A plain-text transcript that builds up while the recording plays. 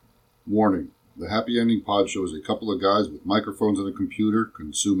Warning. The Happy Ending Pod Show is a couple of guys with microphones and a computer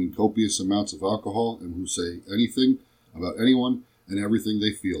consuming copious amounts of alcohol and who say anything about anyone and everything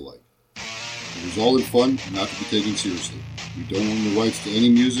they feel like. It is all in fun and not to be taken seriously. We don't own the rights to any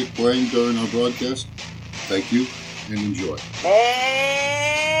music playing during our broadcast. Thank you and enjoy.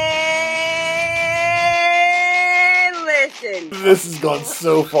 Hey, listen. This has gone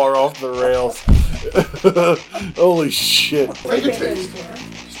so far off the rails. Holy shit. Take a taste.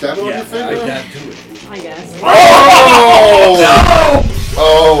 Stab it on your finger. I guess. Oh! No!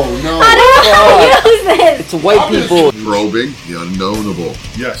 Oh, no. How do I use this? It's white people. Probing the unknowable.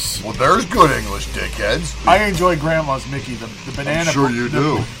 Yes. Well, there's good English, dickheads. I enjoy Grandma's Mickey, the banana. I'm sure you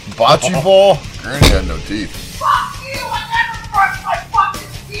do. Bocce ball? Granny had no teeth. Fuck you! I never brushed my fucking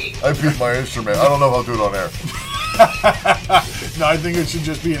teeth! I beat my instrument. I don't know if I'll do it on air. No, I think it should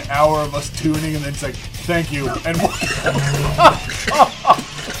just be an hour of us tuning and then it's like, thank you. And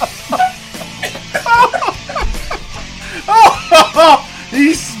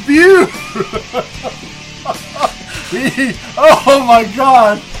he spewed. Oh my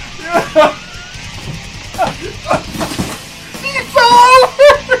god. He fell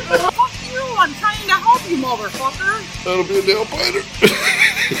over. Fuck you! I'm trying to help you, motherfucker! That'll be a nail biter.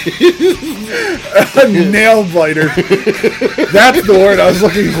 A nail biter. That's the word I was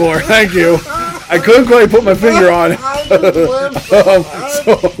looking for. Thank you. I couldn't quite put my finger on it.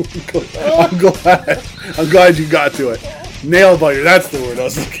 I'm glad you got to it. Nail biter. That's the word I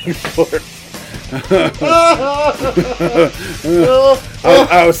was looking for.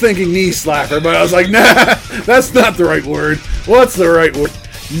 I was thinking knee slapper, but I was like, nah, that's not the right word. What's the right word?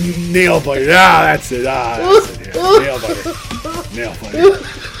 Nail biter. That's it. Yeah. Nail biter. Nail biter.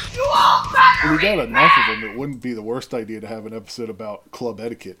 If we got enough of them, it wouldn't be the worst idea to have an episode about club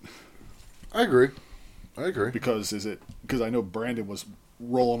etiquette. I agree. Because I know Brandon was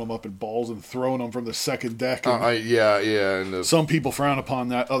rolling them up in balls and throwing them from the second deck. Yeah, and the Some people frown upon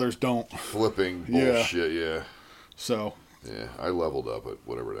that, others don't. flipping Yeah. bullshit, yeah. So, Yeah, I leveled up at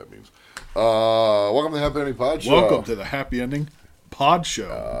whatever that means. Welcome to the Happy Ending Pod Show. welcome to the Happy Ending Pod Show.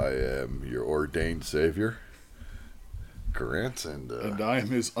 I am your ordained savior, Grant, and And I am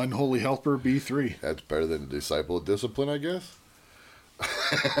his unholy helper, B3. that's better than disciple of discipline, I guess.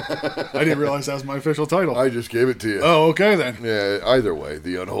 I didn't realize that was my official title. I just gave it to you. Oh, okay then. Yeah, either way,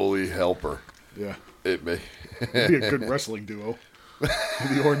 the unholy helper. Yeah. It may. It'd be a good wrestling duo.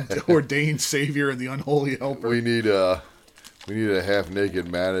 The ordained savior and the unholy helper. We need a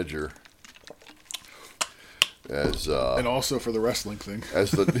half-naked manager as And also for the wrestling thing.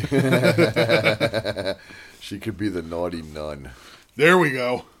 as the she could be the naughty nun. There we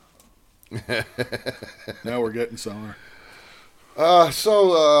go. Now we're getting somewhere.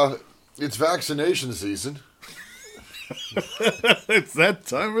 So it's vaccination season. It's that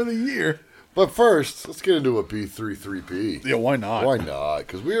time of the year. But first, let's get into a B33P. Yeah, why not? Why not?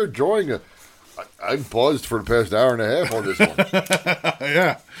 Because we are enjoying I've paused for the past hour and a half on this one.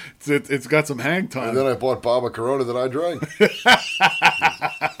 Yeah, it's got some hang time. And then I bought Bob a Corona that I drank.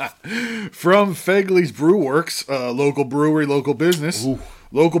 From Fegley's Brew Works, local brewery, local business, Ooh.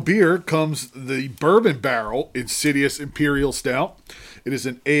 local beer, comes the Bourbon Barrel Insidious Imperial Stout. It is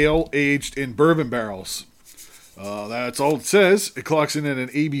an ale aged in bourbon barrels. That's all it says. It clocks in at an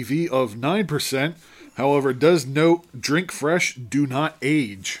ABV of 9%. However, it does note, drink fresh, do not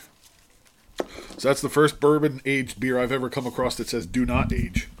age. So that's the first bourbon-aged beer I've ever come across that says do not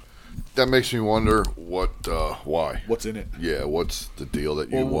age. That makes me wonder why. What's in it? Yeah, what's the deal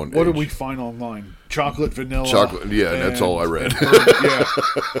that you want? What did we find online? Chocolate, vanilla. Chocolate, yeah, that's all I read. Yeah.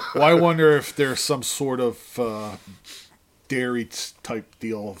 Well, I wonder if there's some sort of dairy type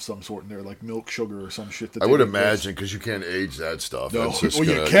deal of some sort in there, like milk, sugar, or some shit. That I they would make imagine because you can't age that stuff. No. It's just Well,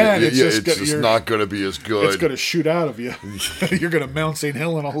 you gonna, can. It's yeah, just it's gonna- just you're- not going to be as good. It's going to shoot out of you. You're going to Mount St.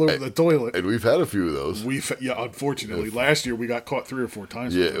 Helen all over the toilet. And we've had a few of those. Unfortunately, last year we got caught 3 or 4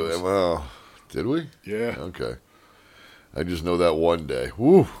 times. Yeah, with those. well, did we? Yeah. Okay. I just know that one day.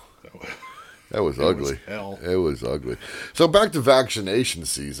 Woo. That was ugly. hell. It was ugly. So back to vaccination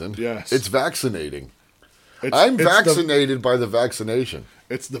season. Yes. It's vaccinating. It's Vaccinated by the vaccination.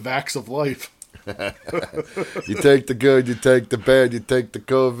 It's the vax of life. You take the good, you take the bad, you take the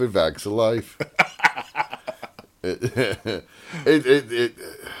COVID, vax of life.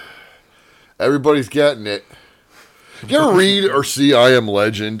 Everybody's getting it. You ever read or see I Am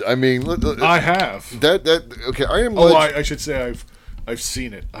Legend? I mean, I have. Okay, I Am Oh, Legend. I should say I've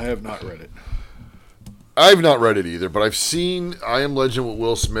seen it. I have not read it. I've not read it either, but I've seen I Am Legend with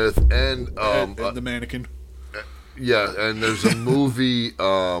Will Smith and And the mannequin. yeah, and there's a movie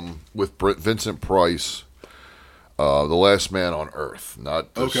with Vincent Price The Last Man on Earth,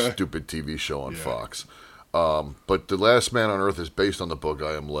 not the Okay. stupid TV show on Fox. But The Last Man on Earth is based on the book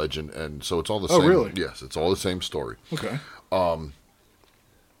I Am Legend, and so it's all the same. Oh, really? Yes, it's all the same story. Okay.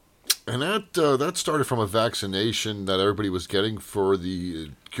 And that started from a vaccination that everybody was getting for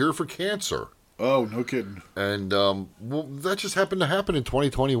the cure for cancer. Oh, no kidding. And well, that just happened to happen in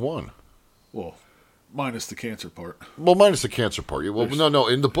 2021. Well, minus the cancer part. Well, minus the cancer part. Well, no,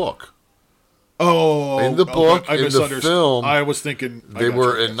 in the book. Oh, In the book, I in the misunderstood. film, I was thinking They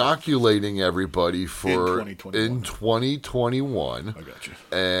were inoculating everybody for In 2021. in 2021. I got you.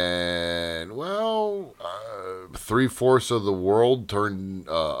 And well, 3/4 of the world died.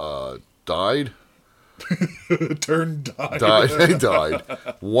 They died.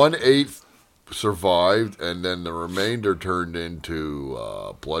 1/8 survived, and then the remainder turned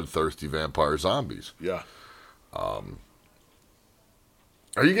into bloodthirsty vampire zombies. Yeah. Are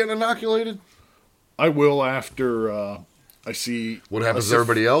you getting inoculated? I will after I see What happens to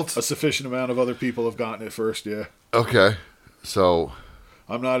everybody else? A sufficient amount of other people have gotten it first, yeah. Okay, so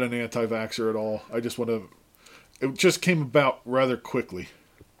I'm not an anti-vaxxer at all. I just want to... It just came about rather quickly.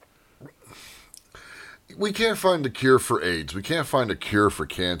 we can't find a cure for AIDS. We can't find a cure for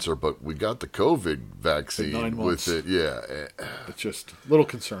cancer, but we got the COVID vaccine 9 months. with it. Yeah. It's just a little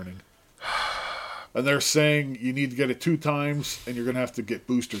concerning. And they're saying you need to get it 2 times, and you're going to have to get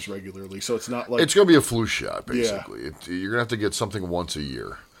boosters regularly. So it's not like... It's going to be a flu shot, basically. You're going to have to get something once a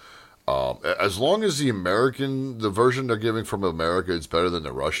year. As long as the version they're giving from America is better than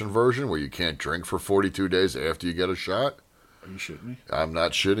the Russian version, where you can't drink for 42 days after you get a shot. Are you shitting me? I'm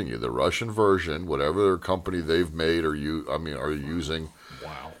not shitting you. The Russian version, whatever company they've made are using.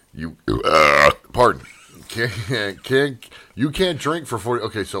 Wow. Pardon. You can't drink for 40.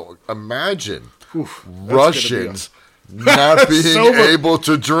 Okay, so imagine Russians not being Sober. able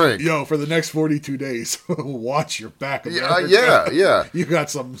to drink. Yo, for the next 42 days, watch your back, America. Yeah. You got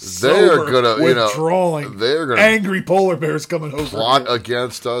some They're sober, gonna, withdrawing, they're gonna angry polar bears coming over. plot here.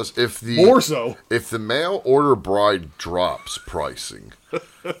 against us. More so. If the mail order bride drops pricing,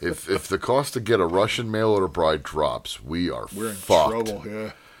 if the cost to get a Russian mail order bride drops, we're in fucked. trouble,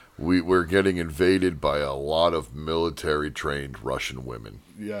 yeah. We're getting invaded by a lot of military trained Russian women.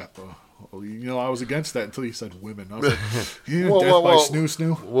 Yeah. I was against that until you said women. I was like, death by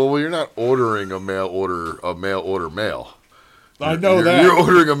snoo. Well, you're not ordering a mail order mail. I know that. You're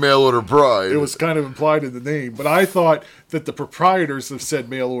ordering a mail order bride. It was kind of implied in the name, but I thought that the proprietors of said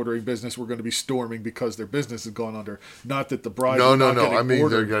mail ordering business were going to be storming because their business had gone under. Not that the bride. No. I mean,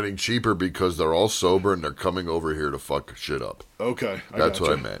 they're getting cheaper because they're all sober and they're coming over here to fuck shit up. Okay, That's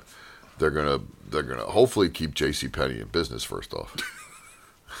what I meant. They're gonna hopefully keep JCPenney in business first off.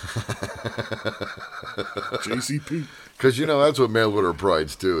 JCP. Because that's what mail order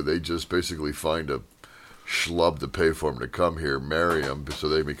brides do. They just basically find a schlub to pay for them to come here, marry them, so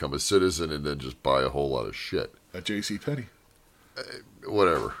they become a citizen, and then just buy a whole lot of shit. At JCPenney.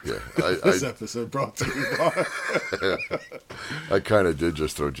 Whatever. Yeah. This episode brought to you by. I kind of did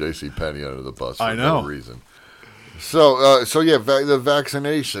just throw JCPenney under the bus for I know. no reason. So yeah, the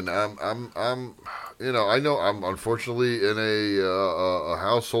vaccination. I'm I know I'm unfortunately in a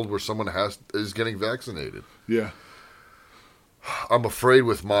household where someone is getting vaccinated. Yeah. I'm afraid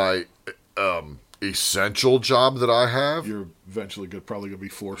with my essential job that I have, You're eventually probably going to be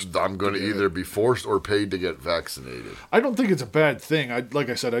forced. I'm going to either be forced or paid to get vaccinated. I don't think it's a bad thing. Like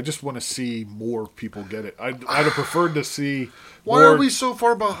I said, I just want to see more people get it. I'd have preferred to see. Why are we so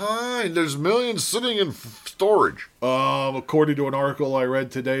far behind? There's millions sitting in storage. According to an article I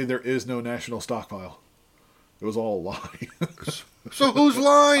read today, there is no national stockpile. It was all a lie. So who's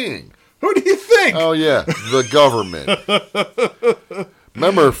lying? Who do you think? Oh, yeah, the government.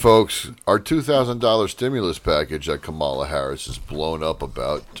 Remember, folks, our $2,000 stimulus package that Kamala Harris has blown up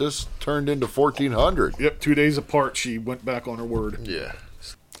about just turned into $1,400. Yep, 2 days apart, she went back on her word. Yeah.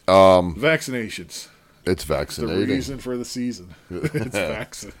 Vaccinations. It's The vaccinating. reason for the season. It's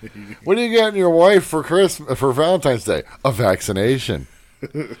vaccinating. What are you getting your wife for Valentine's Day? A vaccination.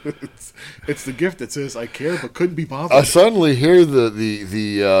 It's the gift that says, I care but couldn't be bothered. I suddenly hear the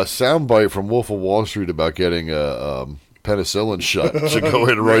soundbite from Wolf of Wall Street about getting a penicillin shot. Should go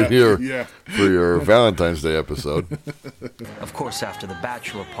in right here for your Valentine's Day episode. Of course, after the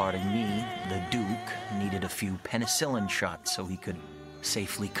bachelor party, me, the Duke, needed a few penicillin shots so he could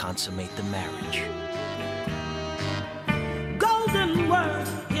safely consummate the marriage. Golden words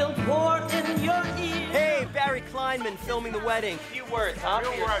he'll pour in your ear. Hey, Barry Kleinman filming the wedding. Few words, huh?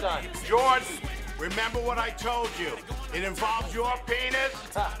 For your son. Jordan, remember what I told you. It involves your penis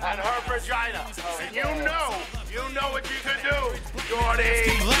and her vagina. And you know what you can do, Jordy.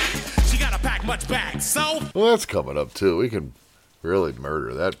 She got gotta pack much back. So Well, that's coming up too. We can really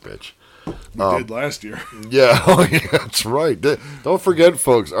murder that bitch. We did last year. Yeah, oh, yeah, that's right. Don't forget,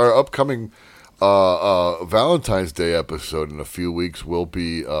 folks, our upcoming Valentine's Day episode in a few weeks will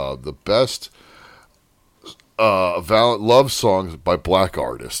be the best love songs by black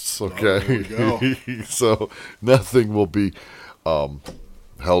artists. Okay, there we go. So nothing will be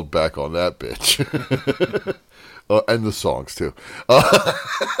held back on that bitch, and the songs too.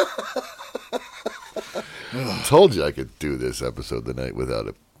 Told you I could do this episode tonight without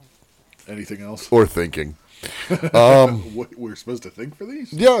it Anything else? or thinking. What, we're supposed to think for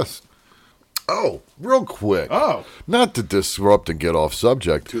these? Yes. Oh, real quick. Oh. Not to disrupt and get off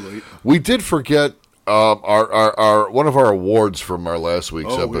subject. Too late. We did forget our one of our awards from our last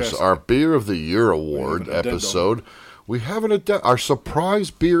week's Oh, episode, yes. our Beer of the Year award an addendum. episode. We have our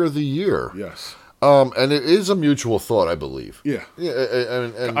surprise Beer of the Year. Yes. And it is a mutual thought, I believe. Yeah. Yeah,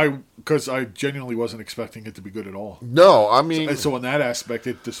 and Because I genuinely wasn't expecting it to be good at all. no, I mean, And so in that aspect,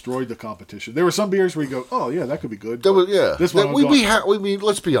 it destroyed the competition. There were some beers where you go, oh, yeah, that could be good. that was, but yeah. This one, That I'm going, we mean,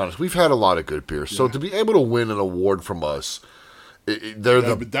 let's be honest. We've had a lot of good beers. So to be able to win an award from us,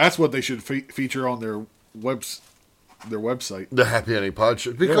 but that's what they should feature on their website. the Happy Ending Pod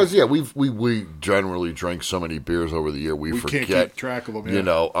Show, because we generally drink so many beers over the year we forget can't keep track of them. Yeah. You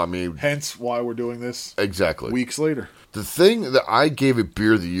know, I mean, Hence why we're doing this exactly. weeks later. The thing that I gave it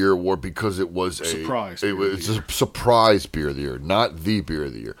Beer of the Year award because it was Surprise It Beer of was the a surprise Beer of the Year, not the Beer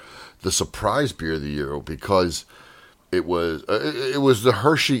of the Year. The surprise Beer of the Year because it was the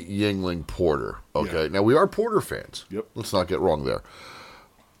Hershey Yingling Porter. Okay, now we are Porter fans. Yep. Let's not get wrong there.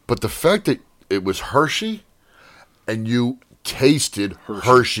 But the fact that it was Hershey, and you tasted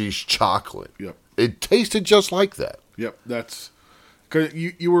Hershey's chocolate. Yep. It tasted just like that. Yep, that's because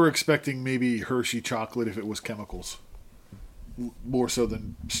you were expecting maybe Hershey chocolate if it was chemicals, more so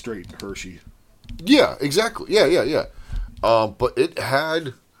than straight Hershey. Yeah, exactly. Yeah. But it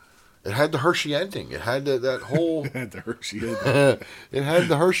had the Hershey ending. It had that whole. It had the Hershey. It had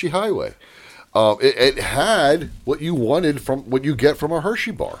the Hershey Highway. It had what you wanted from what you get from a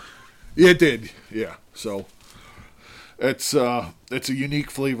Hershey bar. It did. Yeah. So it's a unique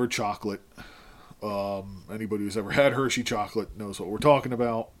flavored chocolate. Anybody who's ever had Hershey chocolate knows what we're talking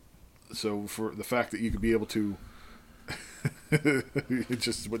about. So for the fact that you could be able to, it's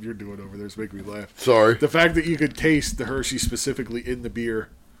just what you're doing over there is making me laugh. Sorry. The fact that you could taste the Hershey specifically in the beer,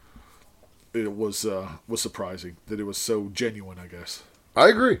 it was surprising that it was so genuine. I guess I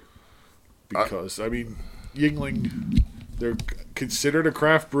agree. because I mean, Yingling, they're considered a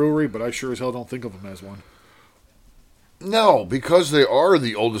craft brewery, but I sure as hell don't think of them as one. No, because they are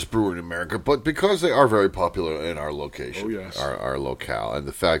the oldest brewery in America, but because they are very popular in our location, Oh, yes. our locale, and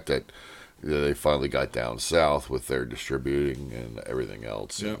the fact that they finally got down south with their distributing and everything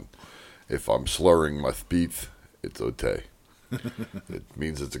else. Yep. And if I'm slurring my speech, it's okay. It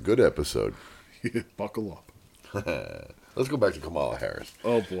means it's a good episode. Buckle up. Let's go back to Kamala Harris.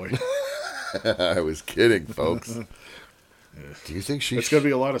 Oh boy, I was kidding, folks. Do you think she's... it's gonna be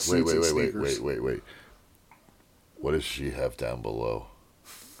a lot of suits and Wait. sneakers. What does she have down below?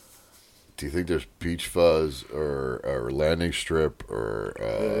 Do you think there's peach fuzz or landing strip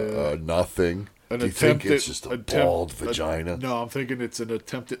or nothing? Do you think it's just a bald vagina? No, I'm thinking it's an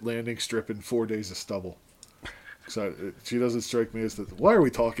attempt at landing strip in 4 days of stubble. So she doesn't strike me as the. Why are we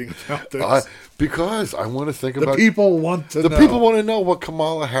talking about this? Because I want to think the about... people want to know. The people want to know what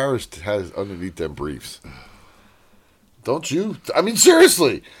Kamala Harris has underneath them briefs. Don't you? I mean,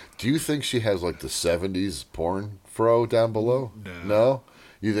 seriously. Do you think she has like the 70s porn fro down below? No?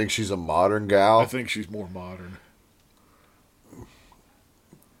 You think she's a modern gal? I think she's more modern.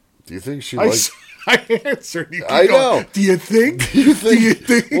 Do you think she I answered. You keep I going, know. Do you think? Do you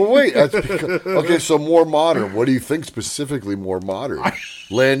think? Well, wait. Okay, so more modern. What do you think specifically more modern?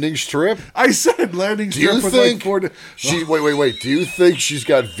 Landing strip? I said landing Do you strip was think like 4 she? Wait. Do you think she's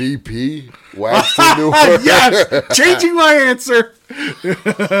got VP waxed into her? Yes, changing my answer.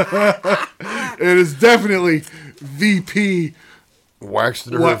 It is definitely VP Waxed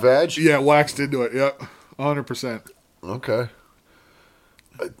into her vag? Yeah, waxed into it. Yep, 100%. Okay.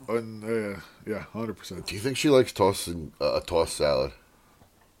 Yeah, 100%. Do you think she likes tossing a tossed salad?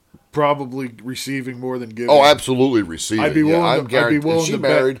 Probably receiving more than giving. Oh, absolutely receiving. I'd be willing to. Is she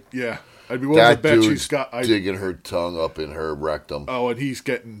married? Bet, yeah, I'd be willing to bet dude's she's got digging her tongue up in her rectum. Oh, and he's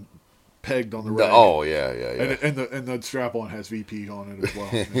getting pegged on the rag. Oh yeah. And the strap-on has VP on it as well,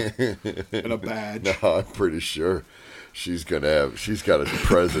 and a badge. No, I'm pretty sure she's got a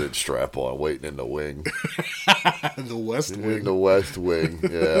president strap on waiting in the wing. The West Wing. In the West Wing,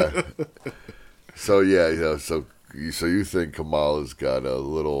 yeah. So So you think Kamala's got a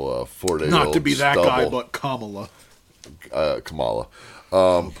little 4-day-old Not to be that guy, stubble. but Kamala. Kamala.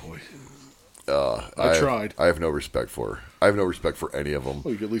 Oh boy. I tried. I have no respect for her. I have no respect for any of them.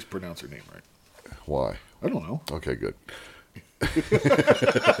 Well, you can at least pronounce her name right. Why? I don't know. Okay, good.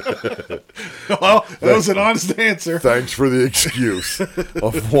 Well, that was an honest answer. Thanks for the excuse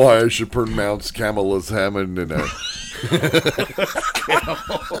of why I should pronounce Kamala's Hammond in a...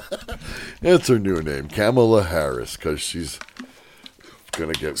 That's her new name, Kamala Harris, because she's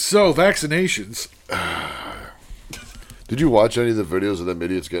going to get... So, vaccinations. Did you watch any of the videos of them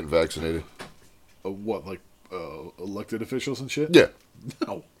idiots getting vaccinated? What, like elected officials and shit? Yeah.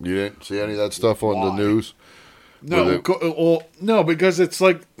 No. You didn't see any of that stuff on the news? No, no, because it's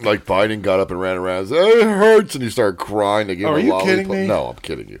like... Like Biden got up and ran around and said, it hurts, and he started crying. They gave him a Are you lollipop. kidding me? No, I'm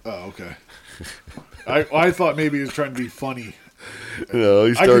kidding you. Oh, okay. I thought maybe he was trying to be funny. You know,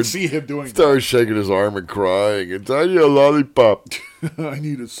 he I could see him doing started shaking his arm and crying. And I need a lollipop. I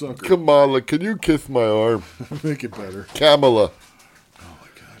need a sucker. Kamala, can you kiss my arm? Make it better. Kamala. Oh, my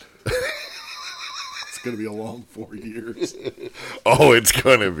God. It's going to be a long 4 years. Oh, it's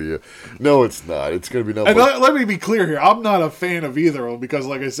going to be. No, it's not. It's going to be And let me be clear here. I'm not a fan of either of them because,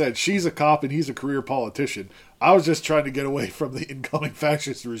 like I said, she's a cop and he's a career politician. I was just trying to get away from the incoming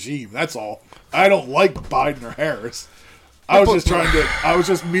fascist regime. That's all. I don't like Biden or Harris. I was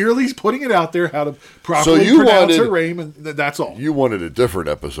just merely putting it out there how to properly pronounce her name, and that's all. You wanted a different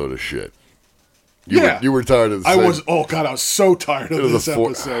episode of shit. You were tired of the I was so tired of this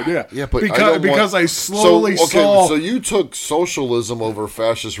episode. Yeah. Yeah, but because I slowly saw. So you took socialism over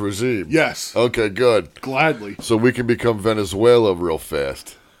fascist regime. Yes. Okay, good. Gladly. So we can become Venezuela real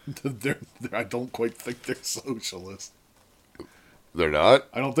fast. I don't quite think they're socialists. They're not?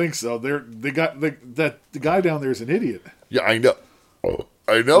 I don't think so. The guy down there is an idiot. Yeah, I know.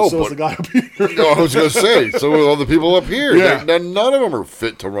 I know, so but is the guy up here. No, I was going to say, so are all the people up here. Yeah. None of them are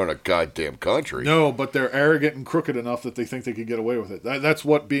fit to run a goddamn country. No, but they're arrogant and crooked enough that they think they can get away with it. That's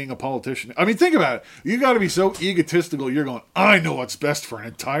what being a politician... I mean, think about it. You got to be so egotistical, you're going, I know what's best for an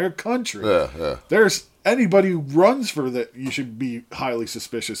entire country. Yeah. There's anybody who runs for that you should be highly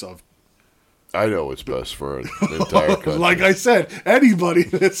suspicious of. I know what's best for an entire country. Like I said, anybody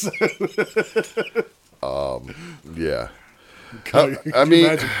that's... yeah. Can you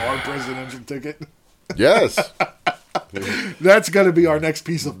imagine our presidential ticket? Yes. That's going to be our next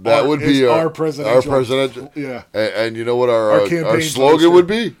piece of that art. Would be our presidential. Yeah. And you know what our slogan poster would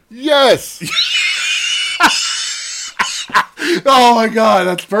be? Yes. Oh my God,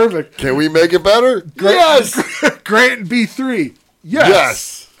 that's perfect. Can we make it better? Yes. Grant and B3.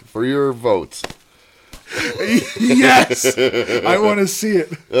 Yes. For your votes. Yes. I want to see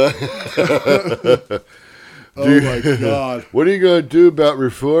it. Oh my God. What are you going to do about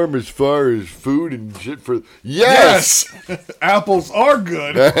reform as far as food and shit for... Yes! Apples are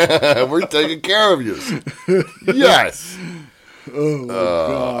good. We're taking care of you. Yes! Oh my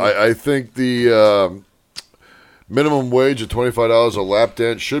God. I think the minimum wage of $25 a lap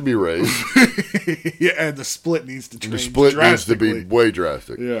dance should be raised. Yeah, and the split needs to change. The split needs to be way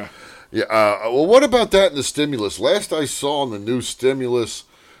drastic. Yeah. Yeah. Well, what about that in the stimulus? Last I saw in the new stimulus...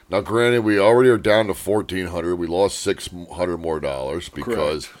 Now, granted, we already are down to $1,400. We lost $600 more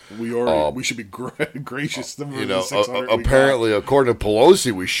because we should be gracious. Apparently, according to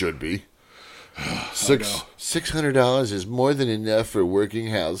Pelosi, we should be. $600 is more than enough for working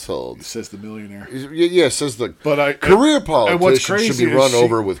households. Says the millionaire. Yeah, says the And career what's politicians crazy should be run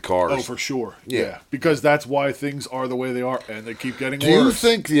over with cars. Oh, for sure. Yeah. Because that's why things are the way they are, and they keep getting worse. Do you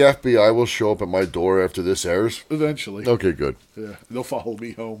think the FBI will show up at my door after this airs? Eventually. Okay, good. Yeah, they'll follow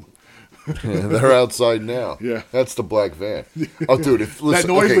me home. They're outside now. Yeah. That's the black van. Oh, dude. That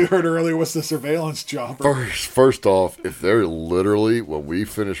noise we heard earlier was the surveillance chopper. First off, if they're literally, when we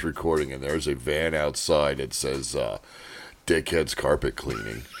finish recording and there's a van outside that says Dickhead's Carpet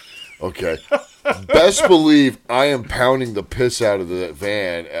Cleaning, okay, best believe I am pounding the piss out of the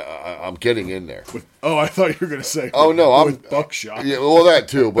van. I'm getting in there. I thought you were going to say. Oh, no. I'm buckshot. Yeah, well, that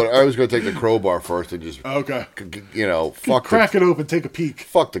too. But I was going to take the crowbar first and just, okay, crack it open, take a peek.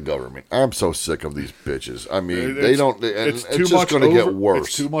 Fuck the government. I'm so sick of these bitches. I mean, it's too just much going to get worse.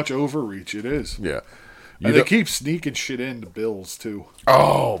 It's too much overreach. It is. Yeah. And they keep sneaking shit into bills too.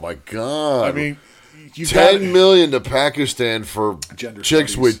 Oh my God! I mean, $10 million to Pakistan for gender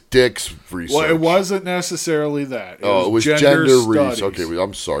chicks studies. With dicks research. Well, it wasn't necessarily that. It was gender research. Okay,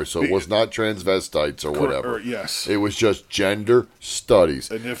 I'm sorry. So it was not transvestites or whatever. Yes, it was just gender studies.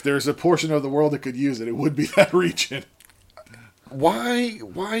 And if there's a portion of the world that could use it, it would be that region. Why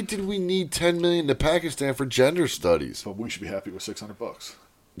did we need $10 million to Pakistan for gender studies? But we should be happy with $600.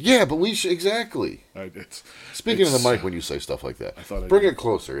 Yeah, but we should exactly. Speaking of the mic when you say stuff like that, bring it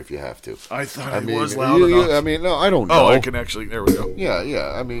closer if you have to. I thought it was loud enough. I mean, no, I don't know. Oh, I can actually. There we go.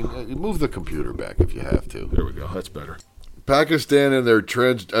 Yeah. I mean, move the computer back if you have to. There we go. That's better. Pakistan and their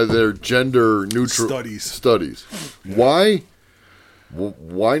gender neutral studies. Yeah.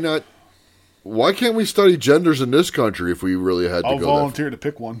 Why not? Why can't we study genders in this country if we really had to I'll go? I'll volunteer to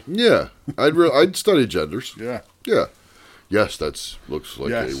pick one. Yeah, I'd study genders. Yeah. Yes, looks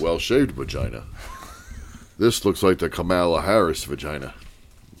like a well-shaved vagina. This looks like the Kamala Harris vagina.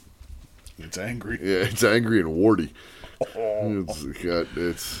 It's angry. Yeah, it's angry and warty. Oh.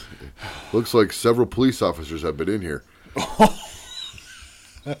 It's looks like several police officers have been in here.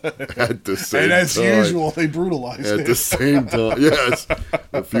 At the same time. And as usual, they brutalized it. At the same time, yes.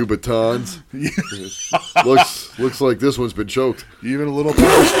 A few batons. Looks like this one's been choked. Even a little.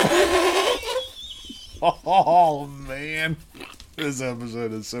 Oh, man. This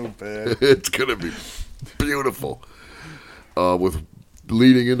episode is so bad. It's going to be beautiful. With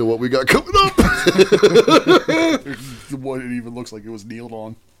leading into what we got coming up. What it even looks like it was kneeled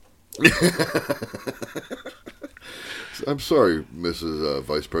on. I'm sorry, Mrs.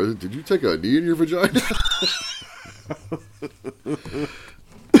 Vice President. Did you take a knee in your vagina?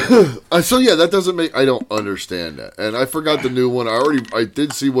 So yeah, that doesn't make. I don't understand that, and I forgot the new one. I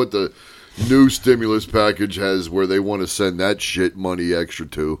did see what the new stimulus package has, where they want to send that shit money extra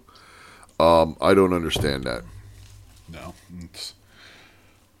to. I don't understand that. No,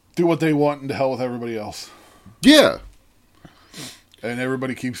 do what they want and to hell with everybody else. Yeah, and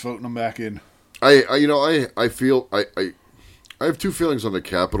everybody keeps voting them back in. I feel I have two feelings on the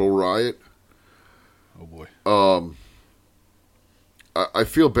Capitol riot. Oh boy. I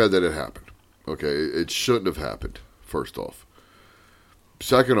feel bad that it happened. Okay, it shouldn't have happened. First off.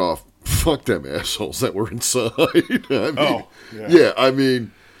 Second off, fuck them assholes that were inside. I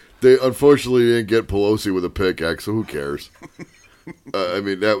mean, they unfortunately didn't get Pelosi with a pickaxe, so who cares? I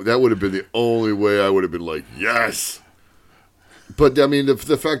mean, that would have been the only way I would have been like, yes. But, I mean, the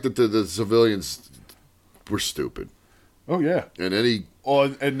fact that the civilians were stupid. Oh, yeah. And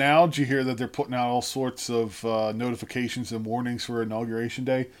and now, did you hear that they're putting out all sorts of notifications and warnings for Inauguration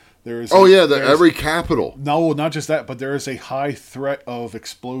Day? Every Capitol. No, not just that, but there is a high threat of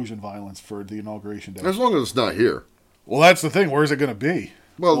explosion violence for the Inauguration Day. As long as it's not here. Well, that's the thing. Where's it going to be?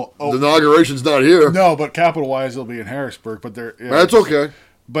 Well, the inauguration's not here. No, but Capitol-wise, it'll be in Harrisburg. But that's okay.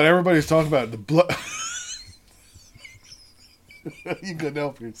 But everybody's talking about the you couldn't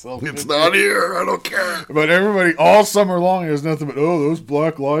help yourself. It's not here. I don't care. But everybody, all summer long, there's nothing but, those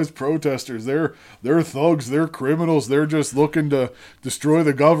Black Lives protesters. They're thugs. They're criminals. They're just looking to destroy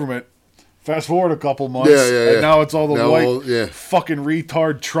the government. Fast forward a couple months, and now it's all the white fucking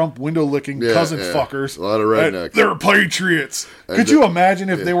retard Trump window-licking cousin fuckers. A lot of rednecks. They're patriots. Could you imagine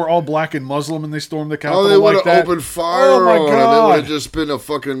if they were all black and Muslim and they stormed the Capitol they would like have that? opened fire on them. It would have just been a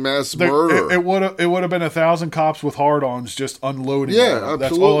fucking mass murder. It would have been 1,000 cops with hard-ons just unloading. Yeah, absolutely.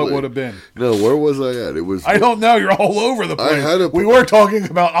 That's all it would have been. No, where was I at? It was. I don't know. You're all over the place. We were talking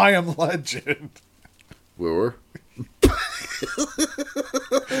about I Am Legend. We were?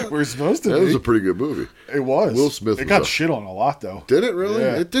 We're supposed to be. That was a pretty good movie. It was. Will Smith. It got shit on a lot, though. Did it really?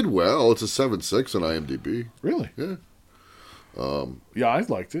 Yeah. It did well. It's a 7.6 on IMDb. Really? Yeah. Yeah, I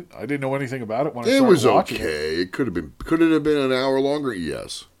liked it. I didn't know anything about it when I started watching it. It was okay. It could it have been an hour longer?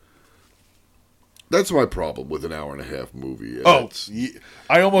 Yes. That's my problem with an hour and a half movie.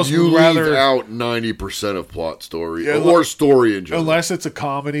 I almost would rather leave out 90% of plot story or story in general. Unless it's a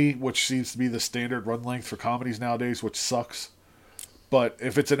comedy, which seems to be the standard run length for comedies nowadays, which sucks. But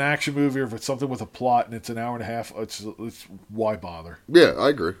if it's an action movie or if it's something with a plot and it's an hour and a half, it's why bother? Yeah,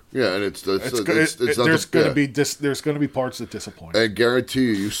 I agree. Yeah, and it's there's going to be parts that disappoint. I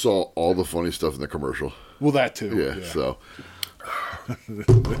guarantee you saw all the funny stuff in the commercial. Well, that too. Yeah. So.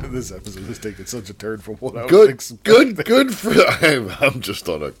 This episode is taking such a turn from what I was expecting. Good for. I'm just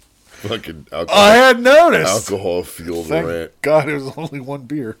on a fucking alcohol. I had noticed alcohol fueled Thank rant. God, it was only one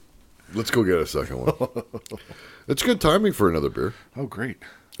beer. Let's go get a second one. It's good timing for another beer. Oh, great!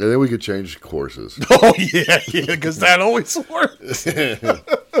 And then we could change courses. Oh yeah, because that always works.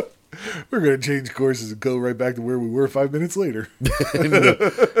 We're going to change courses and go right back to where we were 5 minutes later.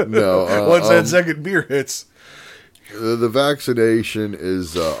 No. Once that second beer hits. The vaccination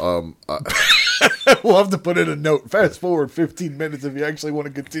is... We'll have to put in a note. Fast forward 15 minutes if you actually want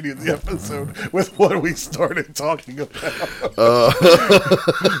to continue the episode with what we started talking about.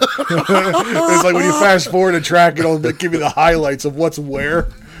 It's like when you fast forward a track, it'll give you the highlights of what's where.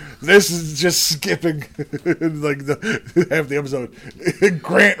 This is just skipping like half the episode.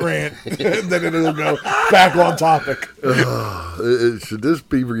 Grant rant, and then it'll go back on topic. Should this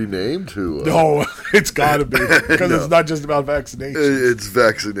be renamed to? No, it's got to be because it's not just about vaccinations. It's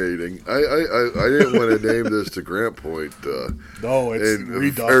vaccinating. I didn't want to name this to Grant Point. No, it's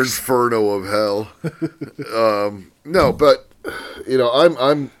Redux. Inferno of Hell. No, but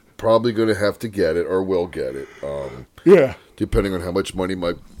I'm probably going to have to get it or will get it. Yeah. Depending on how much money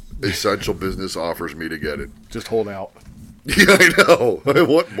my essential business offers me to get it. Just hold out. Yeah, I know. I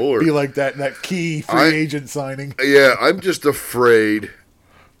want more. Be like that key free agent signing. Yeah, I'm just afraid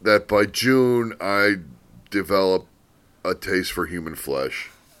that by June I develop a taste for human flesh.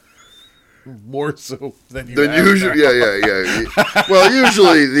 More so than usually. Yeah. Well,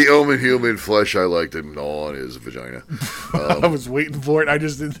 usually the only human flesh I like to gnaw on is vagina. I was waiting for it. I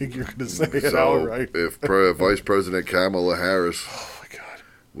just didn't think you were going to say it outright. If Vice President Kamala Harris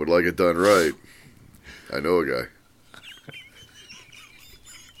would like it done right, I know a guy.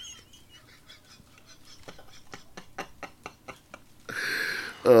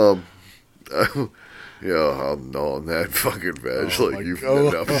 I'll gnaw on that fucking veg like you. No,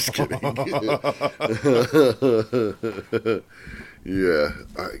 I'm just kidding. Yeah,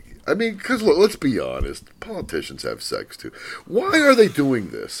 I mean, because let's be honest, politicians have sex too. Why are they doing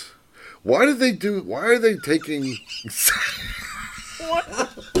this? Why are they taking?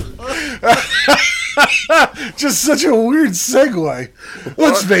 Just such a weird segue.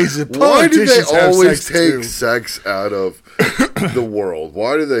 Let's face it, why do they politicians have always sex take too. sex out of the world?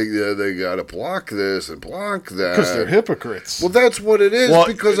 Why do they got to block this and block that? Because they're hypocrites. Well, that's what it is. Well,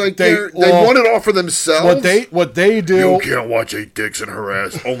 because they well, want it all for themselves. What they do. You can't watch 8 dicks in her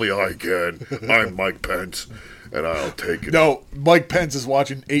ass. Only I can. I'm Mike Pence, and I'll take it. No, Mike Pence is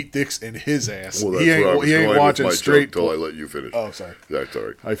watching 8 dicks in his ass. Well, that's he where I was ain't going watching with my straight joke till I let you finish. Oh, sorry. That's all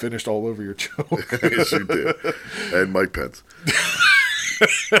right. I finished all over your joke. Yes, you did. And Mike Pence.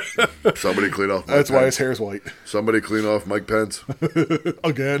 Somebody clean off Mike That's Pence. why his hair's white. Somebody clean off Mike Pence.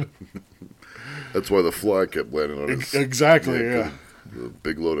 Again. That's why the fly kept landing on his... Exactly, yeah. The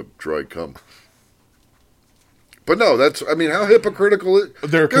big load of dry cum. But no, how hypocritical is...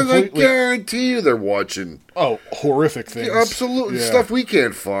 They're completely... I guarantee you they're watching... Oh, horrific things. Yeah, absolutely. Yeah. Stuff we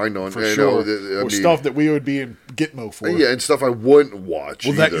can't find on... For sure. Or stuff that we would be in Gitmo for. Yeah, and stuff I wouldn't watch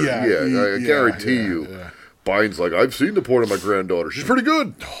either. I guarantee you. Yeah. Biden's like, I've seen the porn of my granddaughter. She's pretty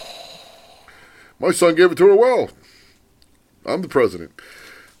good. My son gave it to her well. I'm the president.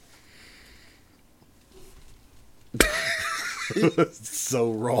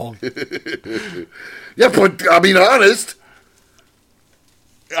 So wrong. Yeah, but I mean, honest.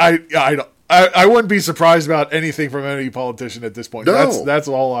 I wouldn't be surprised about anything from any politician at this point. No. That's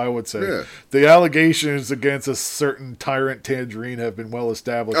all I would say. Yeah. The allegations against a certain tyrant Tangerine have been well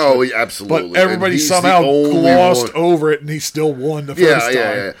established. Oh, yeah, absolutely. But everybody somehow glossed over it, and he still won the first time.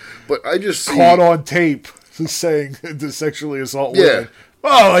 Yeah. But I just caught on tape saying to sexually assault women.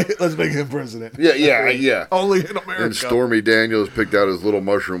 Oh, let's make him president. Yeah. Only in America. And Stormy Daniels picked out his little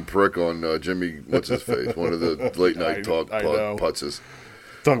mushroom prick on Jimmy, what's his face, one of the late night talk putzes.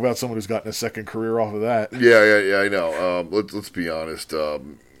 Talk about someone who's gotten a second career off of that. Yeah, I know. Let's be honest.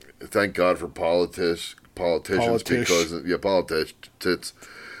 Thank God for politicians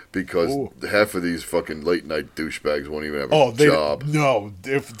because half of these fucking late night douchebags won't even have a job. No,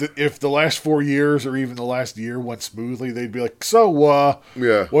 if the last 4 years or even the last year went smoothly, they'd be like, so what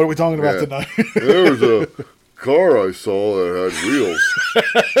are we talking about tonight? There was a car I saw that had wheels.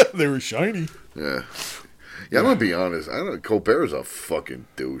 They were shiny. Yeah, I'm gonna be honest. Colbert's a fucking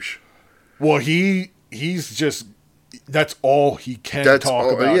douche. Well, he's just. That's all he can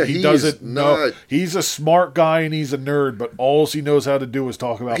talk about. Yeah, he doesn't know. He's a smart guy and he's a nerd, but all he knows how to do is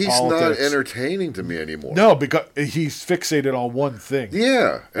talk about politics. He's not entertaining to me anymore. No, because he's fixated on one thing.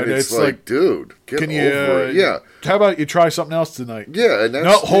 Yeah, and it's like, dude, get over it. Yeah. How about you try something else tonight? Yeah, and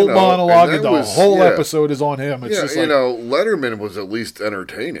that's monologue and the whole episode is on him. It's just like, Letterman was at least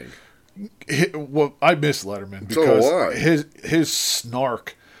entertaining. Well, I miss Letterman because his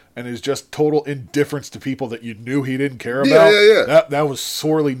snark and his just total indifference to people that you knew he didn't care about. Yeah. That was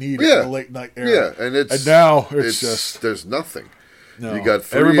sorely needed in the late night era. Yeah, and now it's just there's nothing. No. You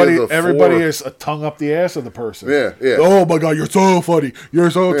got everybody is a tongue up the ass of the person. Yeah. Oh my God, you're so funny.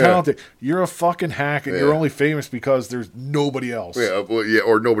 You're so talented. You're a fucking hack, and you're only famous because there's nobody else.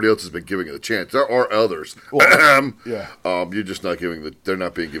 Or nobody else has been giving it a chance. There are others. Well, you're just not they're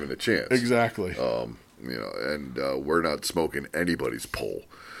not being given a chance. Exactly. And we're not smoking anybody's pole.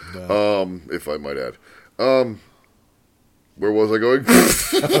 No. If I might add. Where was I going?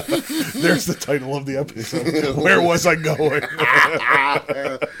 There's the title of the episode. Where was I going?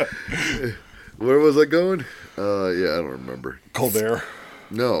 Where was I going? Yeah, I don't remember. Colbert.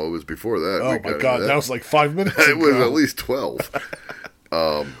 No, it was before that. Oh my God, that was like 5 minutes It ago. was at least 12.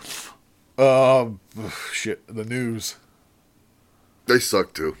 Shit, the news. They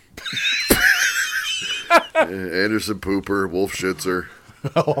suck too. Anderson Pooper, Wolf Schitzer,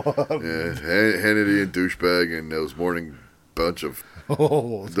 Hannity and douchebag, and those morning bunch of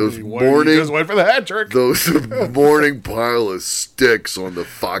those morning You just went for the hat trick. those morning pile of sticks on the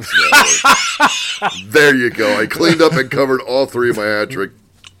Fox network. There you go. I cleaned up and covered all three of my hat trick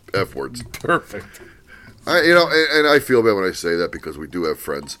F words. Perfect. And I feel bad when I say that because we do have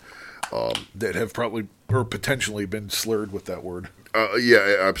friends. That have probably or potentially been slurred with that word.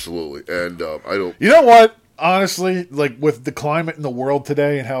 Yeah, absolutely. And I don't. You know what? Honestly, like with the climate in the world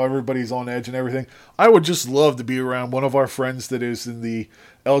today and how everybody's on edge and everything, I would just love to be around one of our friends that is in the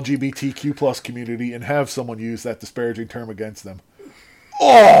LGBTQ plus community and have someone use that disparaging term against them.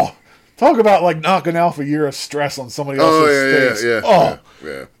 Oh, talk about like knocking off a year of stress on somebody else's face. Yeah.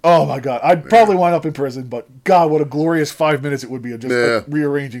 Oh my God. I'd probably wind up in prison, but God, what a glorious 5 minutes it would be of just like,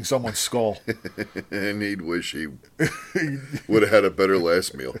 rearranging someone's skull. And he'd wish he would have had a better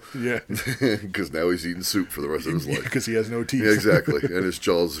last meal. Yeah. Because now he's eating soup for the rest of his life. Because he has no teeth. Yeah, exactly. And his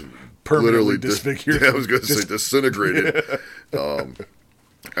jaw's Permanently literally disfigured. I was going to say disintegrated. And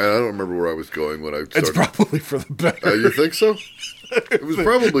I don't remember where I was going when I started. It's probably for the better. You think so? It was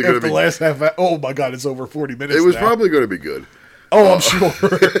probably going to be. The last half. Oh my God, it's over 40 minutes. It was now. probably going to be good. Oh, I'm sure.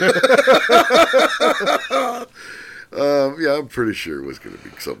 Yeah, I'm pretty sure it was going to be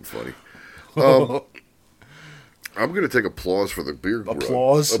something funny. I'm going to take applause for the beer.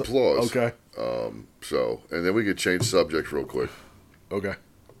 Applause? Applause. Okay. And then we could change subjects real quick. Okay.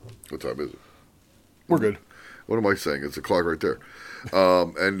 What time is it? We're good. What am I saying? It's the clock right there.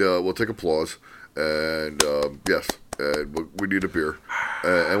 And we'll take applause. And yes, and we need a beer.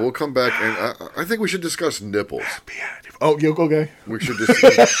 And we'll come back. And I think we should discuss nipples. Oh, okay. We should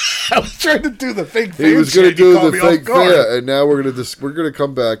just. I was trying to do the fake. He was going to do the fake fan, and now we're going to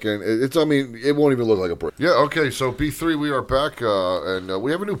come back, and it won't even look like a break. Yeah. Okay. So B3, we are back, and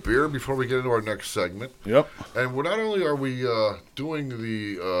we have a new beer before we get into our next segment. Yep. And not only are we doing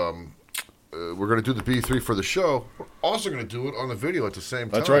the. We're going to do the B3 for the show. We're also going to do it on the video at the same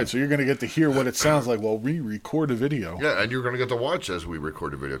time. That's right. So you're going to get to hear what it sounds like while we record a video. Yeah, and you're going to get to watch as we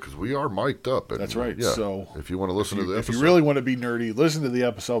record a video because we are mic'd up. And, that's right. Yeah, so if you want to listen to the episode. If you really want to be nerdy, listen to the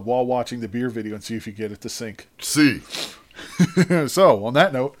episode while watching the beer video and see if you get it to sync. See. So, on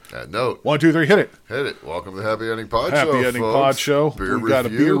that note. 1, 2, 3, hit it. Hit it. Welcome to the Happy Ending Pod Show, Happy Ending Pod Show. We've got a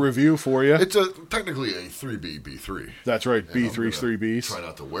beer review for you. It's technically a 3B B3. That's right. B3's 3Bs. Try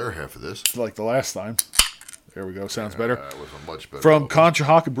not to wear half of this. Like the last time. There we go. Sounds better. That was a much better. From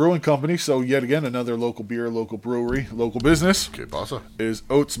Conshohocken Brewing Company. So, yet again, another local beer, local brewery, local business. Okay, Bossa. Is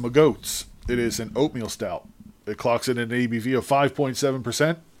Oats McGoats. It is an oatmeal stout. It clocks in an ABV of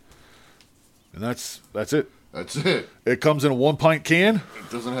 5.7%. And that's it. That's it. It comes in a 1-pint can.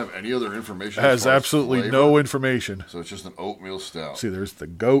 It doesn't have any other information. It has absolutely no information. So it's just an oatmeal stout. See, there's the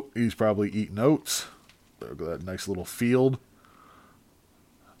goat. He's probably eating oats. Look at that nice little field.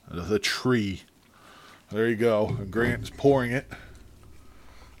 The tree. There you go. And Grant is pouring it.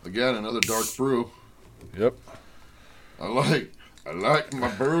 Again, another dark brew. Yep. I like my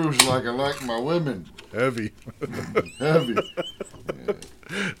brews like I like my women. Heavy. Heavy.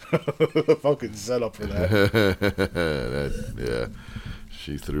 Fucking setup for that. Yeah.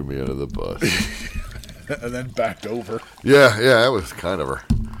 She threw me under the bus. And then backed over. Yeah, that was kind of her.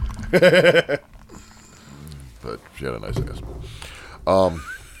 But she had a nice ass.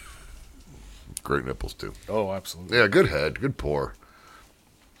 Great nipples, too. Oh, absolutely. Yeah, good head, good pour.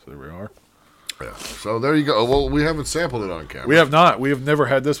 So there we are. Yeah. So there you go. Well, we haven't sampled it on camera. We have not. We have never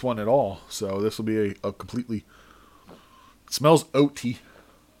had this one at all. So this will be a completely... It smells oaty.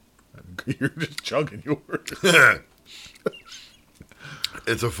 You're just chugging yours.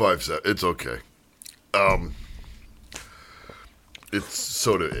 It's a 5-set. It's okay. It's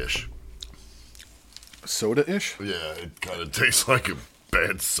soda-ish. Soda-ish? Yeah, it kind of tastes like a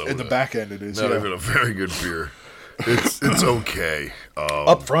bad soda. In the back end it is, Not even a very good beer. It's okay.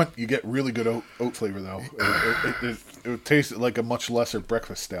 Up front, you get really good oat flavor, though. It tastes like a much lesser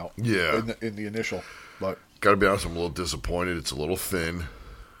breakfast stout. Yeah. In the initial. But gotta be honest, I'm a little disappointed. It's a little thin.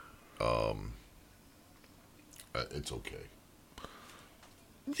 It's okay.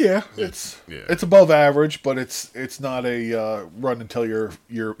 Yeah, it's above average, but it's not a run and tell your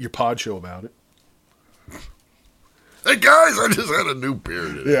pod show about it. Hey guys, I just had a new beer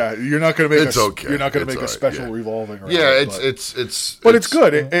today. Yeah, you're not going to make It's okay. You're not going to It's make a all right, special yeah. revolving. Around Yeah, it, but it's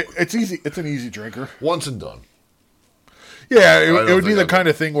good. It's easy. It's an easy drinker. Once and done. Yeah, don't it would be think the I kind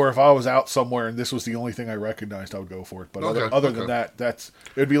of thing where if I was out somewhere and this was the only thing I recognized, I would go for it. But other than that,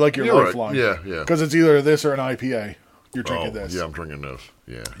 it'd be like your You're right. lifeline. Yeah, yeah. Because it's either this or an IPA. You're drinking this. Yeah, I'm drinking this.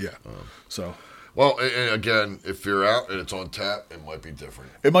 Yeah. Yeah. So Well, and again, if you're out and it's on tap, it might be different.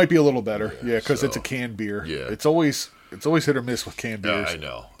 it might be a little better. Yeah, because so- it's a canned beer. Yeah. It's always hit or miss with canned Yeah, beers.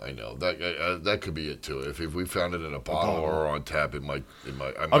 I know. That could be it too. If we found it in a bottle or on tap, it might.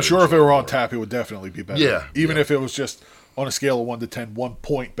 I'm sure if it were on tap, it would definitely be better. Yeah, Even yeah. if it was just on a scale of 1 to 10, 1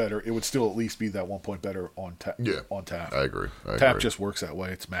 point better, it would still at least be that 1 point better on tap. Yeah, on tap. I agree. Tap just works that way.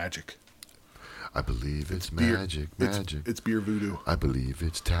 It's magic. I believe it's Beer. magic. It's beer voodoo. I believe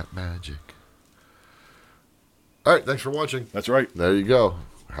it's tap magic. All right, thanks for watching. That's right. There you go.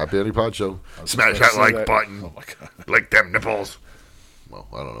 Happy Any Pod Show. was Smash just that about to say like that. button. Oh my God. Lick them nipples. Well,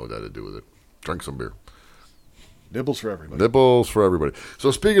 I don't know what that had to do with it. Drink some beer. Nibbles for everybody. Nipples for everybody.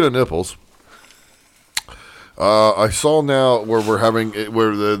 So speaking of nipples, I saw now where we're having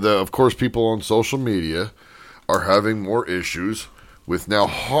where the of course people on social media are having more issues with now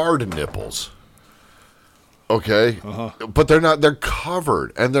hard nipples. Okay, but they're not. They're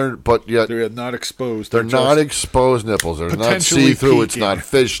covered, and They're not exposed. they're not exposed nipples. They're not potentially see through. It's peeking. not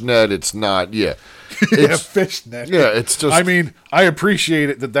fishnet. It's not. Yeah, Yeah, fishnet. Yeah, it's just. I mean, I appreciate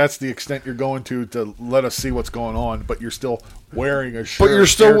it that that's the extent you're going to let us see what's going on, but you're still wearing a shirt. But you're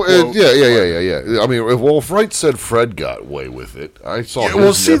still, air quotes. yeah. I mean, if Wright said Fred got away with it, I saw his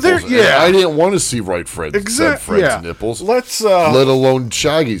well, see, nipples. there- yeah. and I didn't want to see Wright said Fred's nipples. Let's let alone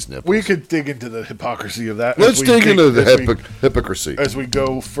Shaggy's nipples. we could dig into the hypocrisy of that. Let's as we dig into the as we- hypocrisy. as we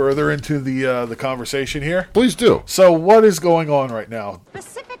go further into the conversation here. Please do. So, what is going on right now?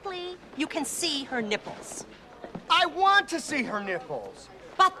 Specifically, you can see her nipples. I want to see her nipples.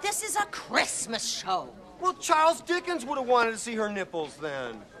 But this is a Christmas show. Well, Charles Dickens would have wanted to see her nipples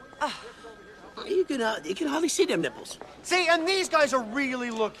then. You can hardly see them nipples. See, and these guys are really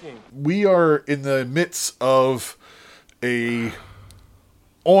looking. We are in the midst of a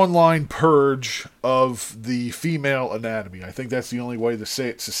online purge of the female anatomy. I think that's the only way to say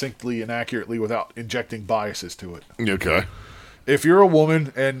it succinctly and accurately without injecting biases to it. Okay. If you're a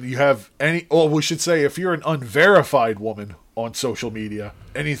woman and you have we should say if you're an unverified woman on social media,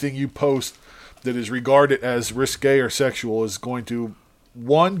 anything you post that is regarded as risque or sexual is going to,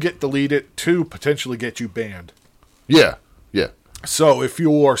 1, get deleted, 2, potentially get you banned. Yeah. So if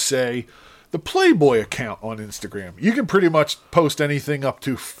you're, say, the Playboy account on Instagram, you can pretty much post anything up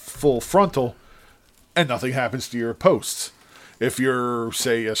to full frontal and nothing happens to your posts. If you're,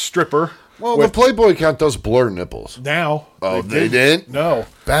 say, a stripper... Well, the Playboy account does blur nipples. Now. Oh, they didn't? No.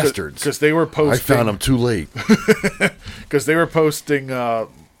 Bastards. Because they were posting... I found them too late. Because they were posting... I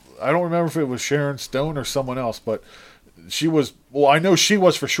don't remember if it was Sharon Stone or someone else, but she was... Well, I know she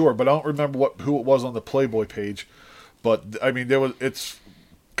was for sure, but I don't remember who it was on the Playboy page. But, I mean, it's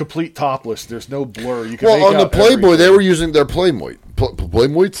complete topless. There's no blur. You can make on the out Playboy, everything. they were using their Playmoids.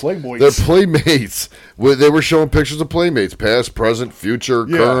 Playmoids? Playmoids. Their Playmates. They were showing pictures of Playmates, past, present, future,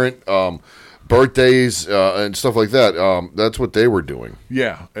 Yeah. current, birthdays, and stuff like that. That's what they were doing.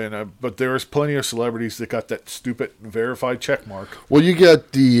 Yeah, and but there's plenty of celebrities that got that stupid verified check mark. Well, you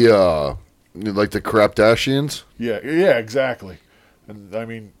get the, like the Kardashians. Yeah, exactly. And, I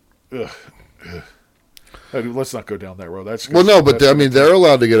mean, ugh. Let's not go down that road. Well, no, but they're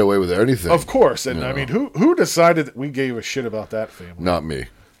allowed to get away with anything. Of course, and You I know. mean, who decided that we gave a shit about that family? Not me.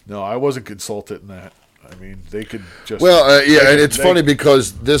 No, I wasn't consulted in that. I mean, they could just... Well, and it's funny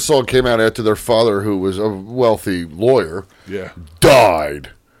because this all came out after their father, who was a wealthy lawyer,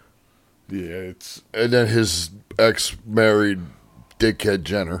 died. Yeah, And then his ex married dickhead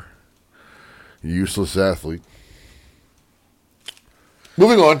Jenner, useless athlete.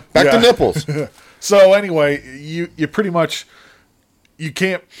 Moving on, back to nipples. So anyway, you pretty much you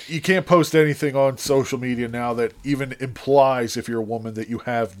can't post anything on social media now that even implies, if you're a woman, that you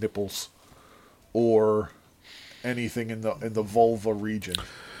have nipples or anything in the vulva region.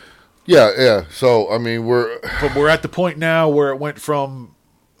 Yeah. So I mean, but we're at the point now where it went from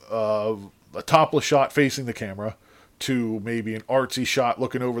a topless shot facing the camera to maybe an artsy shot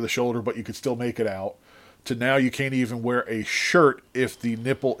looking over the shoulder, but you could still make it out, to now you can't even wear a shirt if the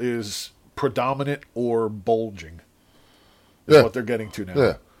nipple is predominant or bulging. Is what they're getting to now.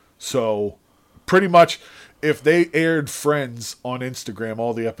 Yeah. So pretty much, if they aired Friends on Instagram,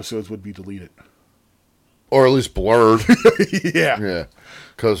 all the episodes would be deleted. Or at least blurred. Yeah. Yeah.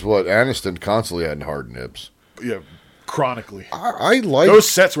 Because Aniston constantly had hard nips. Yeah. chronically. I like those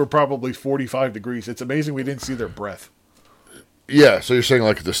sets were probably 45 degrees. It's amazing we didn't see their breath. Yeah, so you're saying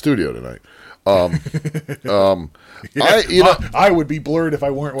like at the studio tonight. Yeah, I would be blurred if I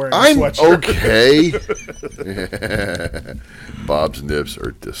weren't wearing a sweatshirt. Okay. Bob's nips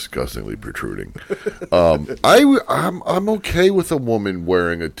are disgustingly protruding. I'm okay with a woman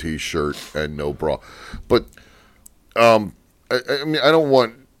wearing a t-shirt and no bra, but I mean I don't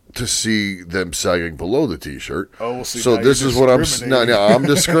want to see them sagging below the t-shirt. Oh, we'll see. So this is what I'm I'm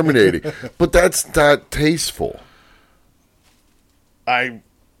discriminating, but that's not tasteful. I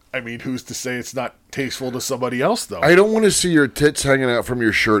mean, who's to say it's not tasteful to somebody else, though? I don't want to see your tits hanging out from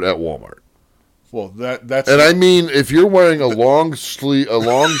your shirt at Walmart. Well, that's... And I mean, if you're wearing a long shirt...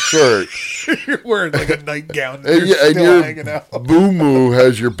 You're wearing like a nightgown and your hanging out. Boo-moo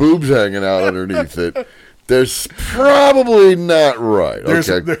has your boobs hanging out underneath it. There's probably not right.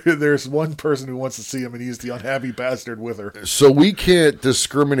 There's one person who wants to see him, and he's the unhappy bastard with her. So we can't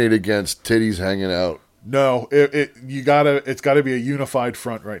discriminate against titties hanging out. No, it's gotta be a unified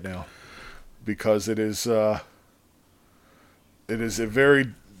front right now, because it is a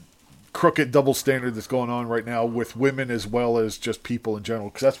very crooked double standard that's going on right now with women as well as just people in general,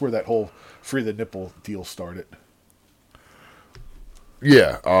 because that's where that whole free the nipple deal started.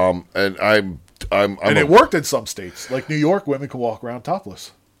 Yeah, and it worked in some states, like New York. Women can walk around topless.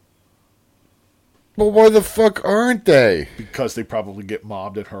 Well, why the fuck aren't they? Because they probably get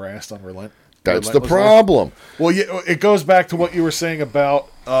mobbed and harassed on That's the problem. Well, yeah, it goes back to what you were saying about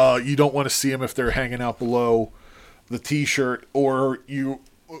you don't want to see them if they're hanging out below the t-shirt, or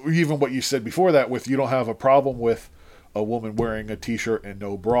even what you said before that with you don't have a problem with a woman wearing a t-shirt and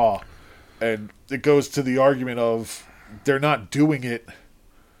no bra. And it goes to the argument of they're not doing it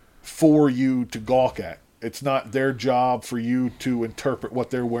for you to gawk at. It's not their job for you to interpret what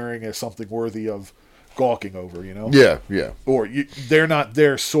they're wearing as something worthy of gawking over, you know? Yeah, yeah. Or they're not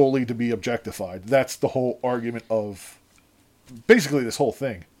there solely to be objectified. That's the whole argument of basically this whole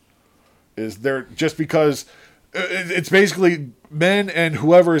thing. Is they're just because it's basically men and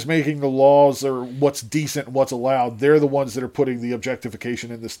whoever is making the laws or what's decent and what's allowed, they're the ones that are putting the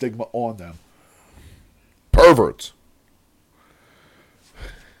objectification and the stigma on them. Perverts.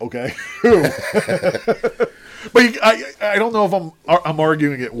 Okay. But I don't know if I'm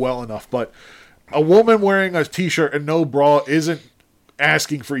arguing it well enough, but a woman wearing a t-shirt and no bra isn't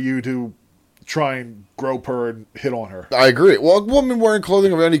asking for you to try and grope her and hit on her. I agree. Well, a woman wearing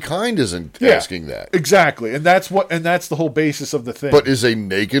clothing of any kind isn't asking that. Exactly. And that's the whole basis of the thing. But is a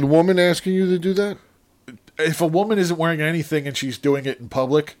naked woman asking you to do that? If a woman isn't wearing anything and she's doing it in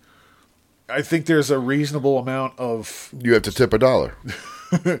public, I think there's a reasonable amount of... You have to tip $1.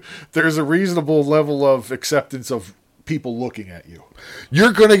 There's a reasonable level of acceptance of people looking at you.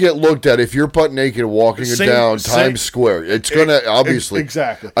 You're going to get looked at if you're butt naked walking down Times Square. It's going to, obviously.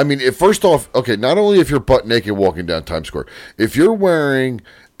 Exactly. I mean, first off, okay, not only if you're butt naked walking down Times Square, if you're wearing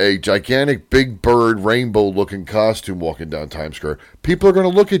a gigantic big bird rainbow looking costume walking down Times Square, people are going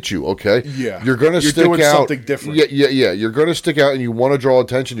to look at you, okay? Yeah. You're going to stick doing out. Something different. Yeah. You're going to stick out and you want to draw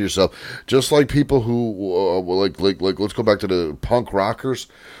attention to yourself. Just like people who, like let's go back to the punk rockers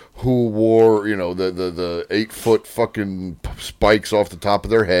who wore, the 8-foot fucking spikes off the top of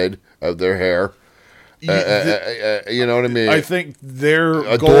their head, of their hair. You know what I mean? I think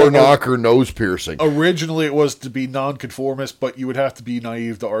a door knocker nose piercing. Originally, it was to be nonconformist, but you would have to be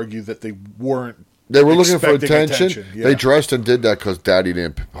naive to argue that they weren't. They were looking for attention. Yeah. They dressed and did that because Daddy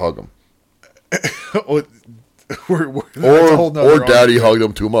didn't hug them. Or Daddy hugged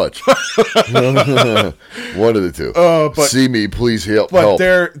them too much. One of the two. See me, please help. But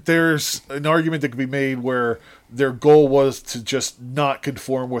there's an argument that could be made where their goal was to just not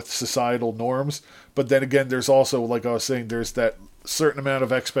conform with societal norms. But then again, there's also, like I was saying, there's that certain amount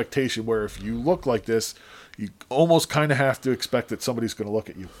of expectation where if you look like this, you almost kind of have to expect that somebody's going to look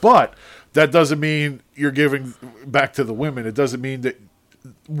at you. But that doesn't mean you're giving back to the women. It doesn't mean that,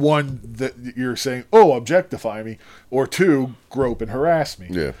 one, that you're saying, oh, objectify me, or two, grope and harass me.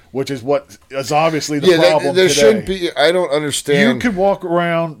 Yeah. Which is what is obviously the problem there today. Shouldn't be. I don't understand. You can walk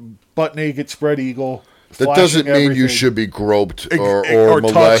around butt naked, spread eagle. That doesn't mean you should be groped or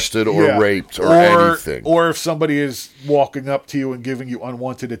molested touched, or raped or anything. Or if somebody is walking up to you and giving you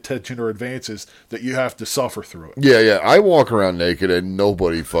unwanted attention or advances, that you have to suffer through it. Yeah. I walk around naked and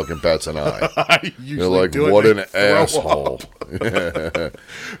nobody fucking bats an eye. They're like, what an asshole.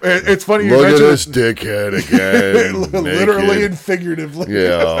 It's funny. Look at this dickhead again. Literally and figuratively.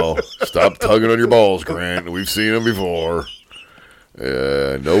 Yeah. Stop tugging on your balls, Grant. We've seen them before.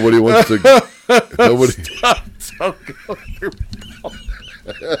 Yeah, nobody wants to. Nobody. Stop tugging on your balls.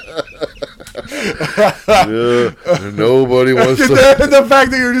 Nobody wants to. The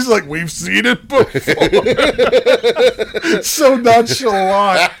fact that you're just like, we've seen it before. So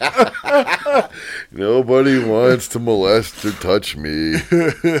nonchalant. Nobody wants to molest or touch me.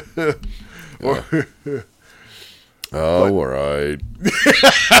 All right.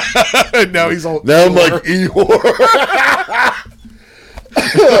 And now he's all. Now I'm like Eeyore.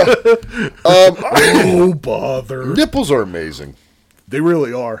 Oh, bother. Nipples are amazing. They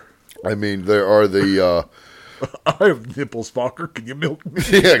really are. I mean, they are the. I have nipples, Fokker. Can you milk me?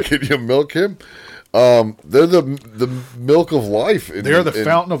 Yeah, can you milk him? They're the milk of life. They're the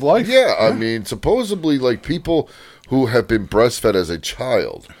fountain of life. Yeah, I mean, supposedly, like people who have been breastfed as a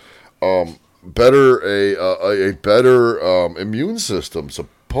child, a better immune system.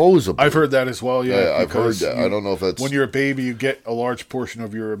 Supposedly, I've heard that as well. Yeah, I've heard that. I don't know if that's when you're a baby, you get a large portion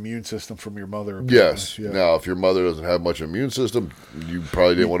of your immune system from your mother. Yes. Yeah. Now, if your mother doesn't have much immune system, you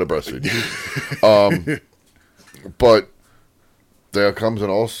probably didn't want to breastfeed. But there comes in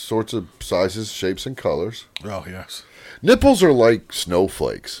all sorts of sizes, shapes, and colors. Oh yes. Nipples are like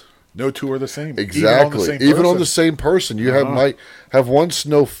snowflakes. No two are the same. Exactly. Even on the same person, you might have one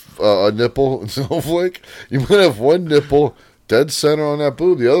nipple snowflake. You might have one nipple dead center on that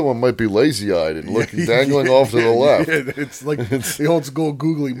boob. The other one might be lazy-eyed and looking dangling off to the left. Yeah, it's like the old school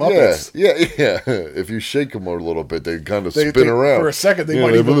googly Muppets. Yeah. If you shake them a little bit, they kind of spin around. For a second, they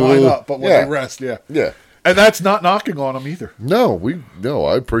might even line up, but when they rest, Yeah. And that's not knocking on them either. No,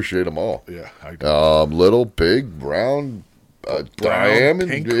 I appreciate them all. Yeah, I do. Little, big, round, diamond.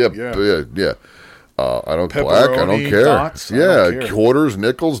 Pink, yeah. I don't Pepperoni, black. I don't care. dots, I don't care. Quarters,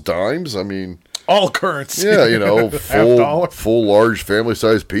 nickels, dimes. I mean, all currency. Yeah, $50. full large family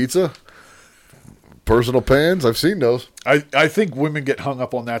size pizza. Personal pans. I've seen those. I think women get hung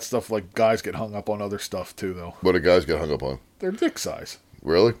up on that stuff like guys get hung up on other stuff too, though. What do guys get hung up on? Their dick size.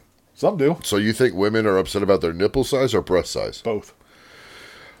 Really? Some do. So you think women are upset about their nipple size or breast size? Both.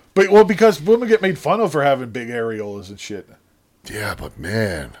 But because women get made fun of for having big areolas and shit. Yeah, but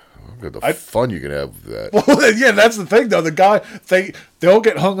man, look at the fun you can have with that. Well, yeah, that's the thing though. The guy they'll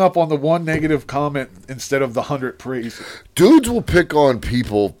get hung up on the one negative comment instead of the 100 praise. Dudes will pick on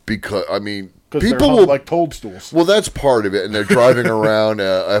people because people will like toadstools. Well, that's part of it, and they're driving around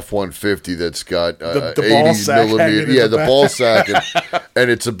a F-150 that's got the 80 ball sack millimeter. Yeah, the ball sack, and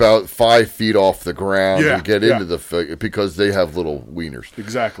it's about 5 feet off the ground to get into the because they have little wieners.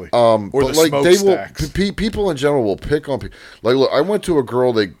 Exactly. Or the like smokestacks. People in general will pick on people. Like, look, I went to a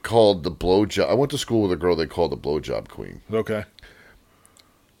girl they called the blowjob. I went to school with a girl they called the blowjob queen. Okay.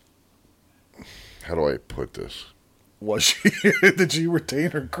 How do I put this? Was she? Did she retain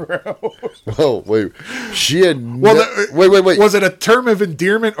her crown? Oh, wait. She had... wait. Was it a term of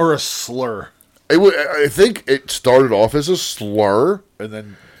endearment or a slur? I think it started off as a slur. And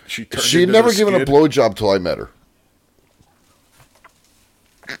then she turned She had into never the given a skid? blowjob till I met her.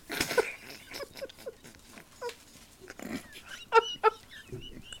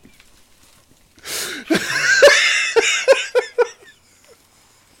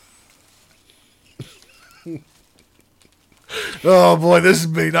 Oh boy, this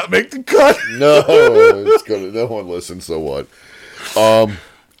may not make the cut. No, it's gonna. No one listens. So what?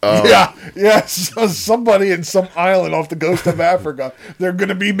 Somebody in some island off the coast of Africa, they're going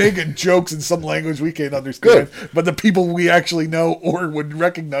to be making jokes in some language we can't understand. Good. But the people we actually know or would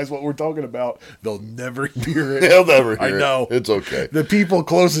recognize what we're talking about, they'll never hear it. They'll never hear it. I know. It's okay. The people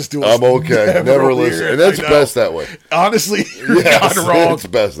closest to us, I'm okay. Never listen, and that's best that way. Honestly, you're not wrong. It's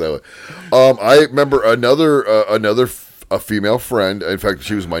best that way. I remember another female friend. In fact,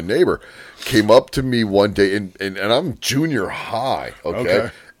 she was my neighbor. Came up to me one day, and I'm junior high. Okay.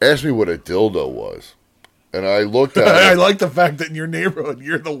 Asked me what a dildo was, and I looked at it. I like the fact that in your neighborhood,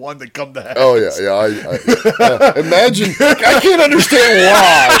 you're the one that come to. Oh yeah. I imagine. I can't understand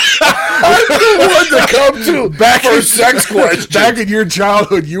why. I'm the one to come to back for sex questions. Back in your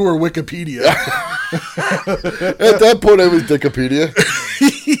childhood, you were Wikipedia. At that point, I was Wikipedia.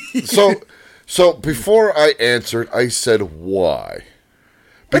 So before I answered, I said why,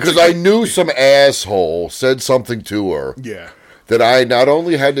 because I knew some asshole said something to her. Yeah. That I not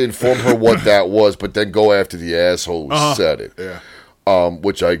only had to inform her what that was, but then go after the asshole who said it. Yeah.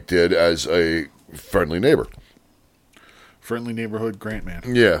 Which I did as a friendly neighbor. Friendly neighborhood Grant man.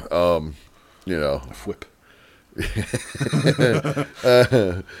 Yeah. A whip.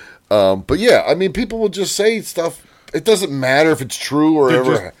 But yeah, I mean, people will just say stuff. It doesn't matter if it's true or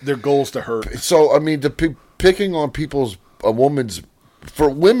ever. Their goal's to hurt. So I mean, picking on a woman's.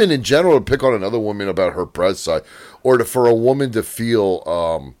 For women in general to pick on another woman about her breast size, or for a woman to feel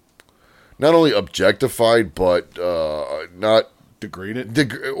not only objectified but not degrade it,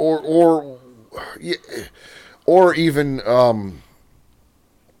 or even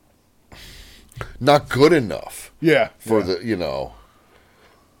not good enough. Yeah, for the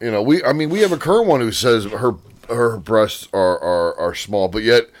we have a current one who says her breasts are small, but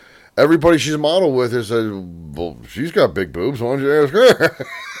yet everybody she's modeled with has said, well, she's got big boobs. Why don't you ask her?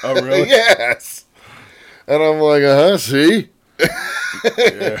 Oh, really? Yes. And I'm like, see?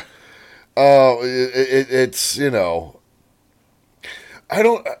 Yeah. It's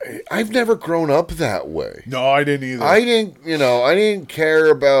I've never grown up that way. No, I didn't either. I didn't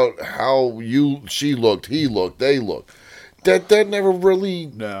care about how she looked, he looked, they looked. That never really.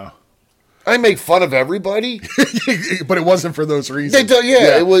 No. I make fun of everybody, but it wasn't for those reasons.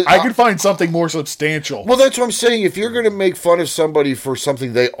 It was. I could find something more substantial. Well, that's what I'm saying. If you're going to make fun of somebody for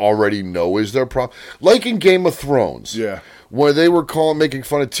something they already know is their problem, like in Game of Thrones, where they were making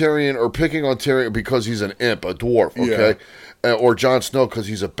fun of Tyrion or picking on Tyrion because he's an imp, a dwarf, okay, or Jon Snow because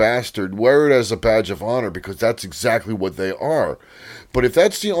he's a bastard. Wear it as a badge of honor because that's exactly what they are. But if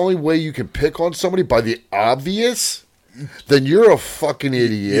that's the only way you can pick on somebody by the obvious, then you're a fucking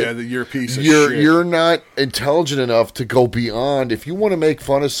idiot. Yeah, you're a piece of shit. You're not intelligent enough to go beyond. If you want to make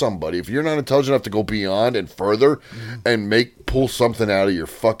fun of somebody, if you're not intelligent enough to go beyond and further and pull something out of your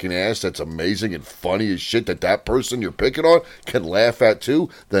fucking ass that's amazing and funny as shit that person you're picking on can laugh at too,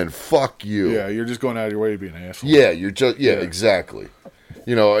 then fuck you. Yeah, you're just going out of your way to be an asshole. Yeah, you're just exactly.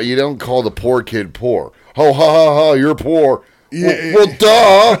 You don't call the poor kid poor. Oh, ha ha ha, you're poor. Yeah, well,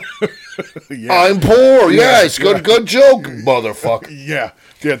 duh. I'm poor. Yes, good joke, motherfucker. Yeah.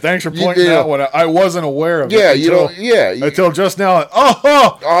 Thanks for pointing that one out. I wasn't aware of it. Until just now.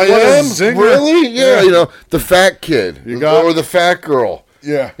 I am really. Yeah, the fat kid or the fat girl.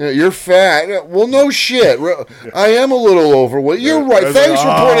 Yeah. You're fat. Well, no shit. I am a little overweight. You're right. Thanks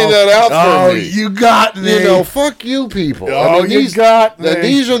for pointing that out for me. You got me. Fuck you people. You got me.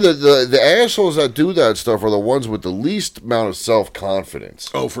 These are the assholes that do that stuff are the ones with the least amount of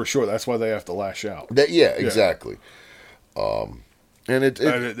self-confidence. Oh, for sure. That's why they have to lash out. Exactly. And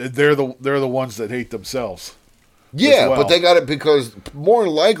they're the ones that hate themselves. Yeah, but they got it because more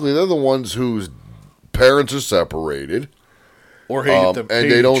than likely they're the ones whose parents are separated. Or hate them,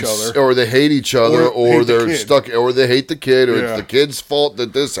 and they don't, each other. or they hate each other, or they're stuck, or they hate the kid, or it's the kid's fault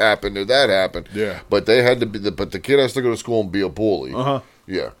that this happened or that happened. Yeah, but they had to be. But the kid has to go to school and be a bully.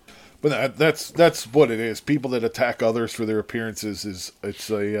 Yeah, but that's what it is. People that attack others for their appearances it's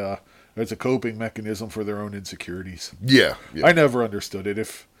a coping mechanism for their own insecurities. Yeah. I never understood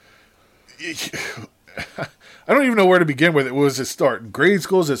it. I don't even know where to begin with it. Was it start in grade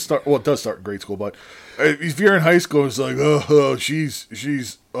school? It does start in grade school, but if you're in high school, it's like,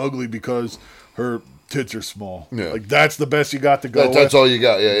 she's ugly because her tits are small. Yeah. Like that's the best you got to go with. That's all you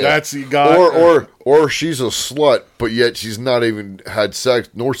got. Yeah. That's you got. Or she's a slut, but yet she's not even had sex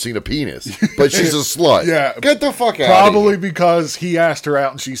nor seen a penis, but she's a slut. Yeah. Get the fuck out. Probably because he asked her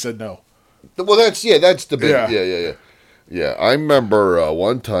out and she said no. Well, that's the big. Yeah. Yeah, I remember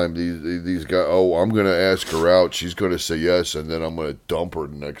one time these guys. Oh, I'm going to ask her out. She's going to say yes, and then I'm going to dump her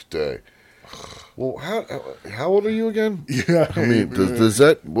the next day. Well, how old are you again? Yeah, I mean, does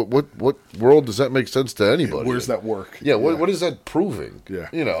that what world does that make sense to anybody? Where's that work? Yeah, what is that proving? Yeah,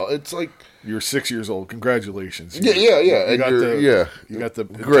 it's like you're 6 years old. Congratulations. Yeah. You got the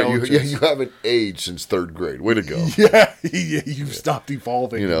great. You haven't aged since third grade. Way to go. Yeah, you've stopped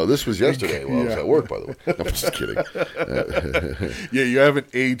evolving. This was yesterday while I was at work. By the way, no, I'm just kidding. Yeah, you haven't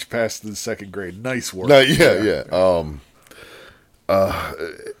aged past the second grade. Nice work. Yeah.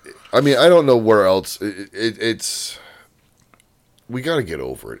 I mean, I don't know where else. It's we got to get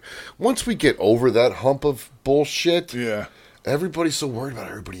over it. Once we get over that hump of bullshit, everybody's so worried about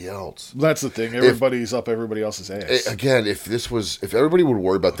everybody else. That's the thing. Everybody's up everybody else's ass. Again, if everybody would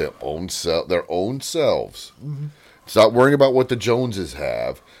worry about their own selves, stop worrying about what the Joneses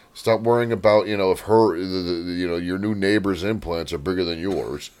have. Stop worrying about if your new neighbor's implants are bigger than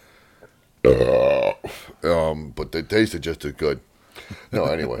yours. But they tasted just as good. No,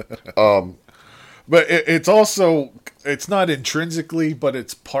 anyway. But it's not intrinsically, but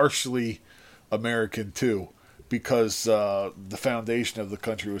it's partially American too, because the foundation of the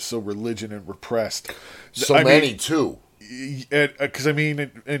country was so religion and repressed. Many too. Because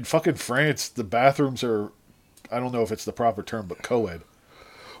in fucking France, the bathrooms are, I don't know if it's the proper term, but co-ed.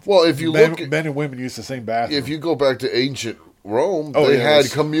 Well, if you men and women use the same bathroom. If you go back to ancient Rome, they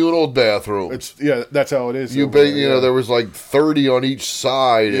had communal bathrooms. That's how it is. There was like 30 on each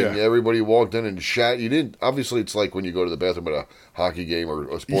side, and everybody walked in and shat. You didn't. Obviously, it's like when you go to the bathroom at a hockey game or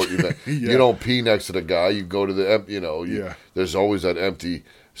a sport event. You don't pee next to the guy. You go to the there's always that empty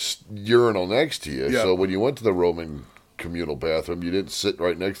urinal next to you. So when you went to the Roman communal bathroom. You didn't sit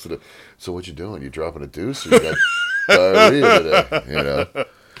right next to the. So what you doing? You dropping a deuce? Or you got diarrhea today? You know,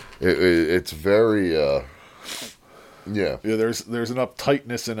 it's very. Yeah. There's an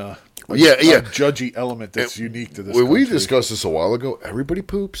uptightness and a judgy element that's unique to this. We discussed this a while ago. Everybody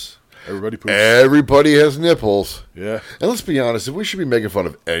poops. Everybody poops. Everybody has nipples. Yeah. And let's be honest, if we should be making fun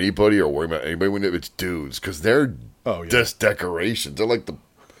of anybody or worrying about anybody, when it's dudes, because they're just decorations. They're like the.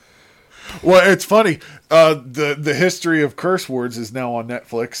 Well, it's funny. The history of curse words is now on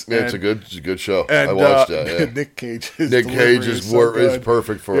Netflix. Yeah, it's a good show. And, I watched that. Yeah. Nick Cage. Is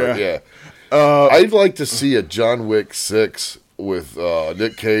perfect for it. Yeah. I'd like to see a John Wick 6 with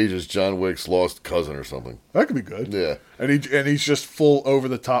Nick Cage as John Wick's lost cousin or something. That could be good. Yeah. And he's just full over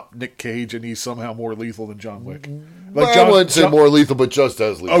the top Nick Cage, and he's somehow more lethal than John Wick. I wouldn't say more lethal, but just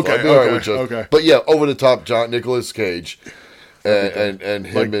as lethal. Okay. But yeah, over the top Nicolas Cage. And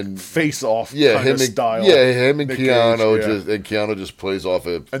him like and face off style. Yeah, him and Keanu Keanu just plays off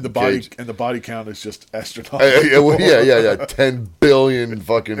it. And the body count is just astronomical. 10 billion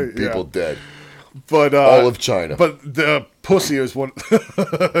fucking people dead. But all of China. But the pussy is one.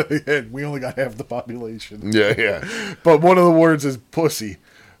 And we only got half the population. Yeah. But one of the words is pussy.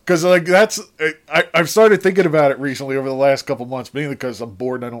 Because that's I've started thinking about it recently over the last couple months, mainly because I'm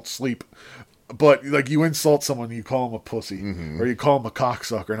bored and I don't sleep. But you insult someone, you call them a pussy, or you call them a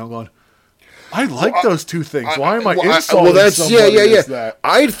cocksucker, and I'm going, I like those two things. Why am I insulting somebody as that?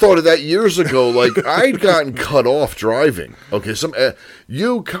 I'd thought of that years ago. I'd gotten cut off driving. Okay,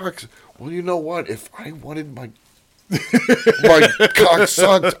 you cocks. Well, you know what? If I wanted my cock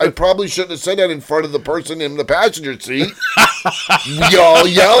sucked, I probably shouldn't have said that in front of the person in the passenger seat. Y'all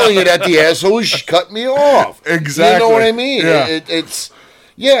yelling it at the asshole who cut me off. Exactly. You know what I mean?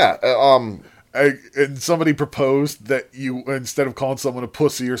 Yeah. And somebody proposed that you, instead of calling someone a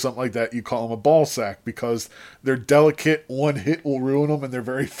pussy or something like that, you call them a ball sack because they're delicate. One hit will ruin them, and they're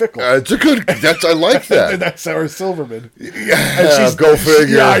very fickle. I like that. And that's Sarah Silverman. Yeah, go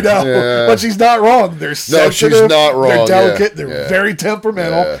figure. Yeah, I know. Yeah. But she's not wrong. They're sensitive. No, she's not wrong. They're delicate. They're very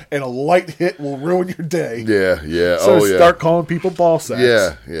temperamental, and a light hit will ruin your day. Yeah. So start calling people ball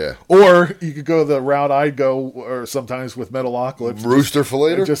sacks. Yeah. Or you could go the route I go, or sometimes with Metalocalypse. Rooster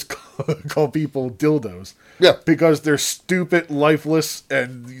fillator? Just call people dildos. Yeah. Because they're stupid, lifeless,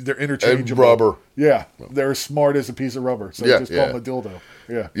 and they're interchangeable. And rubber. Yeah. They're smart as a piece of rubber. So just call them a dildo.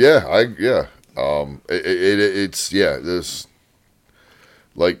 Yeah. This,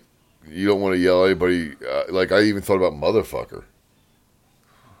 you don't want to yell at anybody. I even thought about motherfucker.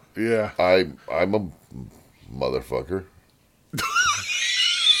 Yeah. I'm a motherfucker.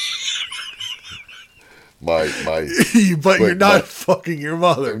 But you're not fucking your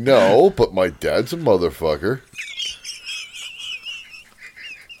mother. No, but my dad's a motherfucker.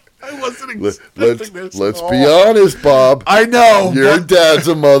 I wasn't expecting this. Let's be honest, Bob. I know. Your dad's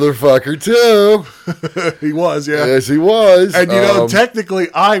a motherfucker too. He was, yeah. Yes, he was. And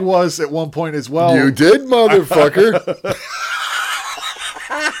technically, I was at one point as well. You did, motherfucker.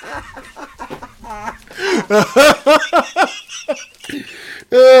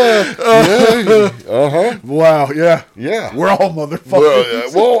 Wow, yeah. We're all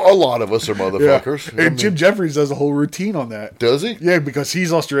motherfuckers. Well, a lot of us are motherfuckers. Yeah. And Jim Jeffries does a whole routine on that. Does he? Yeah, because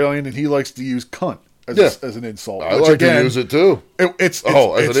he's Australian and he likes to use cunt as an insult. I like to use it too. It's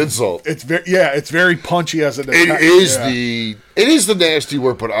an insult. It's very punchy as an attack. It is the nasty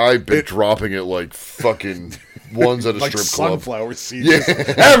word, but I've been dropping it like fucking ones at a strip club. Sunflower seeds. Yeah.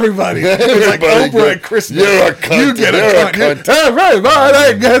 Everybody. It's like Oprah at Christmas. You're a cunt. You get a cunt.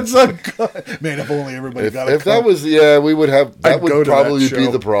 Everybody gets a cunt. Man, if only everybody got a cunt. If that was, we would have, that would probably be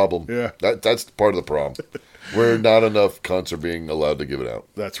the problem. Yeah. That's part of the problem. Where not enough cunts are being allowed to give it out.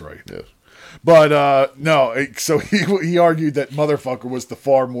 That's right. Yes. But, no, so he argued that motherfucker was the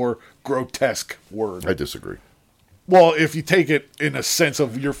far more grotesque word. I disagree. Well, if you take it in a sense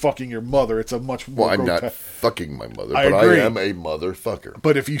of you're fucking your mother, it's a much more I'm not fucking my mother, I but agree. I am a motherfucker.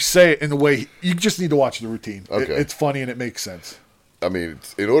 But if you say it in the way, you just need to watch the routine. Okay. It's funny and it makes sense. I mean,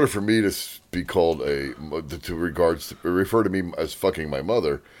 in order for me to be called refer to me as fucking my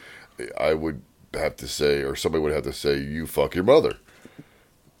mother, I would have to say, or somebody would have to say, you fuck your mother.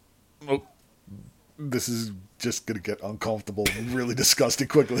 Well, this is just going to get uncomfortable and really disgusting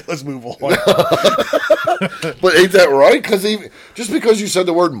quickly. Let's move on. But ain't that right? Because just because you said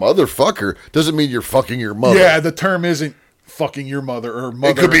the word motherfucker doesn't mean you're fucking your mother. Yeah, the term isn't fucking your mother or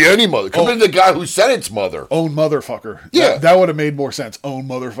mother. It could be any mother. It could be the guy who said it's mother. Own motherfucker. Yeah. That would have made more sense. Own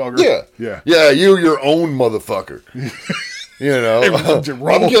motherfucker. Yeah. Yeah, you your own motherfucker. You know,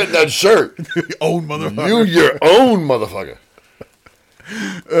 I'm getting that shirt. Own motherfucker. You your own motherfucker.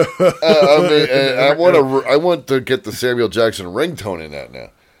 I want to get the Samuel Jackson ringtone in that now.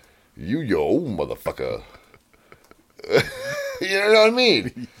 You motherfucker. You know what I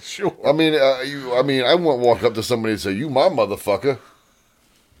mean? Sure. I mean, I won't walk up to somebody and say, "You my motherfucker."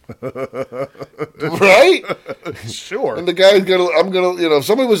 Right? Sure. And the guy's if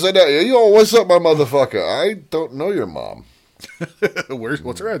somebody was saying that, "Yo, what's up, my motherfucker?" I don't know your mom.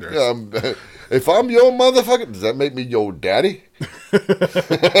 What's her address? If I'm your motherfucker, does that make me your daddy?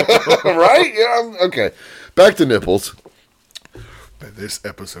 Right? Yeah. Okay. Back to nipples. This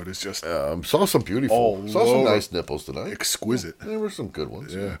episode is just saw some beautiful, some nice nipples tonight. Exquisite. There were some good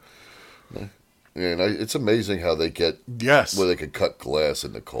ones. Yeah. And it's amazing how they get where they can cut glass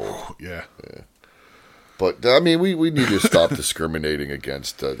in the cold. Yeah. But I mean, we need to stop discriminating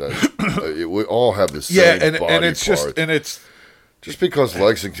against. We all have the same body and it's part. Just because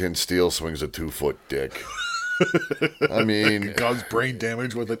Lexington Steel swings a 2-foot dick. I mean, it causes brain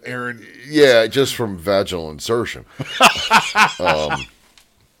damage with an Aaron. Yeah, just from vaginal insertion. I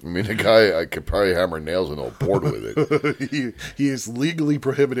mean, the guy, I could probably hammer nails into a board with it. he is legally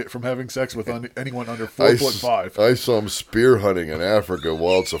prohibited from having sex with anyone under 4'5". I saw him spear hunting in Africa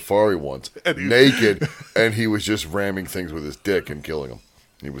Wild Safari once, naked, and he was just ramming things with his dick and killing them.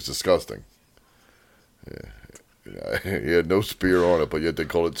 He was disgusting. Yeah. He had no spear on it, but yet they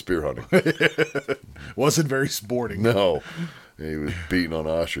called it spear hunting. Wasn't very sporting. No. He was beating on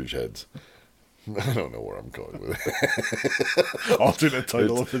ostrich heads. I don't know where I'm going with it. Alternate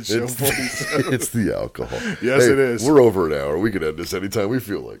title of the show, please. It's the alcohol. Yes, it is. We're over an hour. We can end this anytime we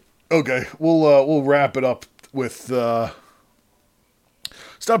feel like. Okay, we'll wrap it up with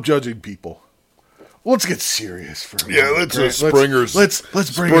stop judging people. Let's get serious for a minute. Let's Springer's. Let's bring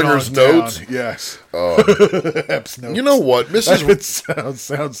Springer's it on notes. Down. Yes. Hep's notes. You know what, Mrs. It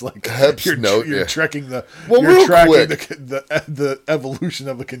sounds like Hep's note. You're tracking the. Well, you're real tracking quick. the evolution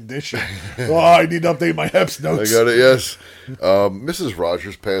of a condition. I need to update my Hep's notes. I got it. Yes. Mrs.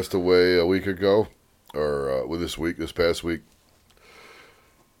 Rogers passed away a week ago, or this past week.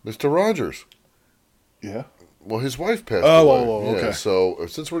 Mr. Rogers. Yeah. Well, his wife passed away. Okay. Yeah, so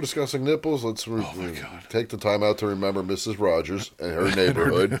since we're discussing nipples, let's take the time out to remember Mrs. Rogers and her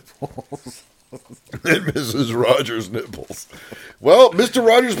neighborhood. And Mrs. Rogers' nipples. Well, Mr.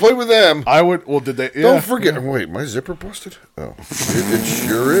 Rogers played with them. Did they? Yeah. Don't forget. Wait, my zipper busted? Oh, it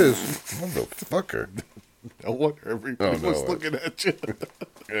sure is. Motherfucker. No wonder everybody was looking at you.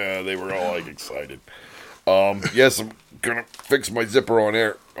 Yeah, they were all excited. Yes, I'm gonna fix my zipper on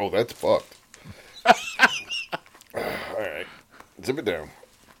air. Oh, that's fucked. All right, zip it down.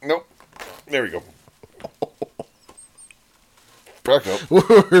 Nope. There we go. Back up.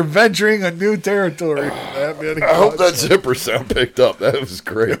 We're venturing a new territory. I hope that zipper sound picked up. That was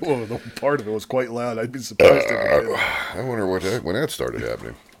great. Well, the part of it was quite loud. I'd be surprised if it did. I wonder when that started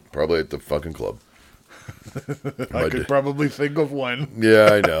happening. Probably at the fucking club. I could probably think of one. Yeah,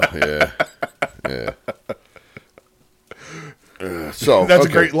 I know. Yeah. So that's a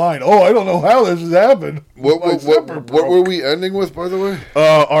great line. Oh, I don't know how this has happened. What were we ending with, by the way?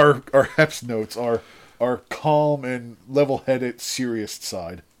 Our Hep's notes are calm and level-headed, serious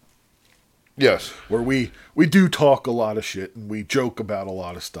side. Yes, where we do talk a lot of shit and we joke about a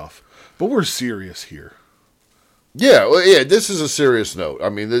lot of stuff, but we're serious here. Yeah, well, yeah. This is a serious note. I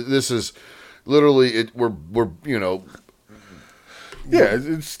mean, this is literally it. We're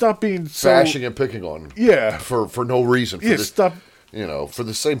Yeah, stop being bashing and picking on. Yeah, for no reason. Stop. For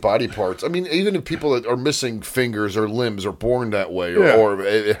the same body parts. I mean, even if people that are missing fingers or limbs are born that way, or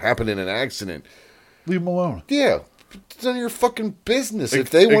it happened in an accident, leave them alone. Yeah, it's none of your fucking business. If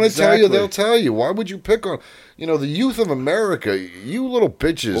they want to tell you, they'll tell you. Why would you pick on? The youth of America. You little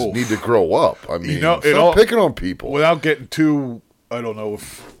bitches need to grow up. I mean, stop picking on people without getting too. I don't know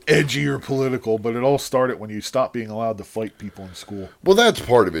if edgy or political, but it all started when you stopped being allowed to fight people in school. Well, that's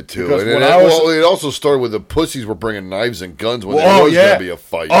part of it too. It also started with the pussies were bringing knives and guns when there was going to be a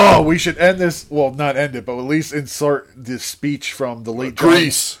fight. Oh, we should end this. Well, not end it, but at least insert this speech from the late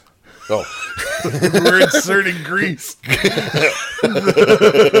Grease. Oh, we're inserting Grease.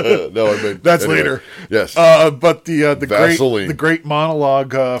 No, I mean that's later. Yes, but the great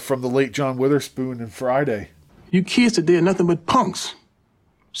monologue from the late John Witherspoon in Friday. You kids today are nothing but punks.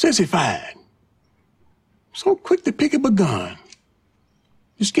 Sissified. So quick to pick up a gun.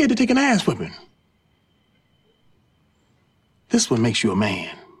 You're scared to take an ass whipping. This what makes you a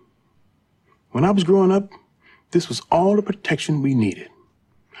man. When I was growing up, this was all the protection we needed.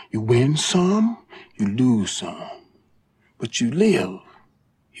 You win some, you lose some. But you live.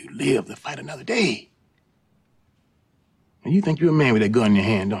 You live to fight another day. And you think you're a man with that gun in your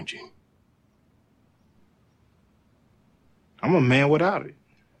hand, don't you? I'm a man without it.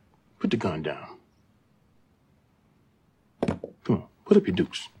 Put the gun down. Come on, put up your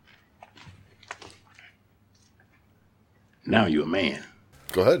dukes. Now you're a man.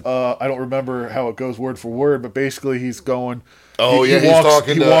 Go ahead. I don't remember how it goes word for word, but basically he's going. Oh, he's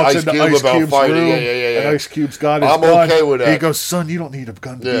talking to Ice Cube about fighting. Yeah. And Ice Cube's got his gun. I'm okay with that. He goes, son, you don't need a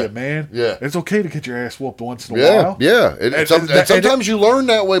gun to be a man. Yeah. It's okay to get your ass whooped once in a while. Yeah. And sometimes you learn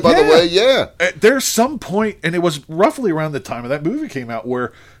that way, by the way. Yeah. There's some point, and it was roughly around the time of that movie came out,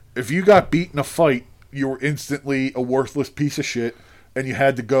 where if you got beat in a fight, you were instantly a worthless piece of shit. And you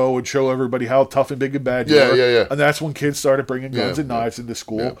had to go and show everybody how tough and big and bad you were. Yeah. And that's when kids started bringing guns and knives into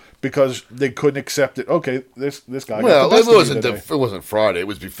school because they couldn't accept it. Okay, this guy. Well, got the best it wasn't Friday. It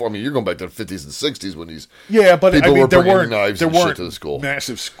was before. I mean, you're going back to the 50s and 60s when these people were there bringing weren't knives and shit to the school.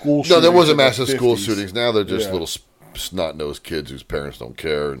 Massive school. No, there shootings wasn't in the massive school 50s. shootings. Now they're just little snot-nosed kids whose parents don't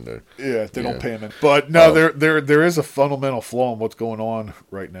care, and they don't pay them. But no, there is a fundamental flaw in what's going on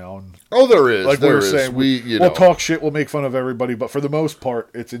right now. And there is. Like we were saying, we'll talk shit, we'll make fun of everybody, but for the most part,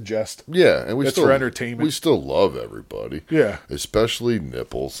 it's in jest. Yeah, and it's for entertainment. We still love everybody. Yeah, especially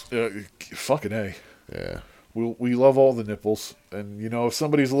nipples. Fucking A. Yeah, we love all the nipples, and if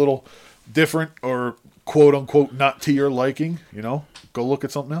somebody's a little different or quote unquote not to your liking, go look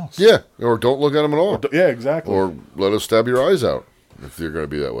at something else. Yeah, or don't look at them at all. Exactly. Or let us stab your eyes out if you're going to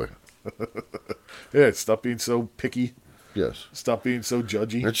be that way. Yeah, stop being so picky. Yes. Stop being so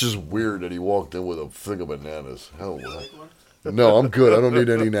judgy. It's just weird that he walked in with a thing of bananas. Hell, no, I'm good. I don't need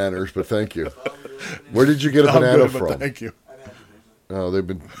any nanners, but thank you. Where did you get a banana from? Thank you. Oh, they've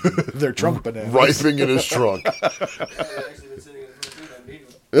been they're trunk bananas. Ripening in his trunk.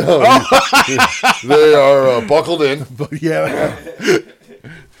 They are buckled in. But yeah.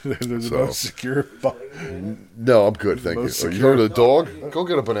 They're the most secure. No, I'm good, thank you. Are you heard of the dog? Go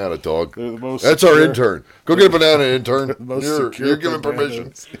get a banana, dog. That's secure. Our intern. Go get a banana, intern. You're giving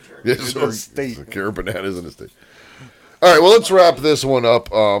permission. Yes, sir. Secure bananas in the state. All right, well, let's wrap this one up.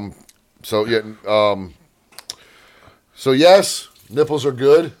 So yes, nipples are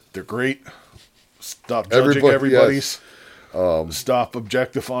good. They're great. Stop judging everybody's. Yes. Stop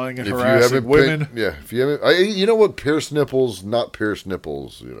objectifying and harassing women. If you haven't, you know what? Pierced nipples, not pierced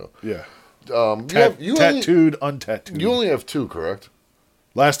nipples. Yeah. Tattooed, untattooed. You only have 2, correct?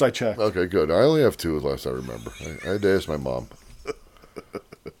 Last I checked. Okay, good. I only have 2, last I remember. I had to ask my mom.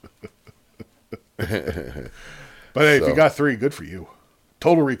 But hey, if you got 3, good for you.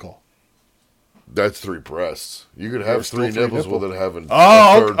 Total recall. That's 3 breasts. You could have 3 nipples with it having.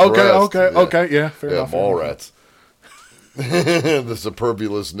 Okay, yeah, fair enough. Mall rats. The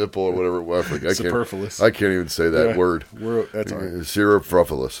superfluous nipple or whatever. Superfluous. I can't even say that word. That's all right.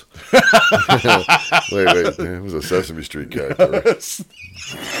 Syrupfruffulous. Wait. It was a Sesame Street character. Right?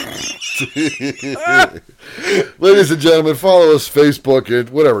 Ladies and gentlemen, follow us Facebook and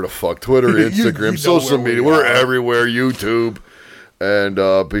whatever the fuck, Twitter, Instagram, social media. We're everywhere. YouTube. And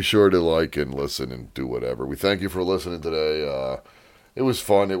be sure to like and listen and do whatever. We thank you for listening today. It was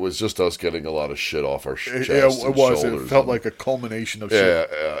fun. It was just us getting a lot of shit off our chest. Yeah, it was. Shoulders. It felt like a culmination of shit.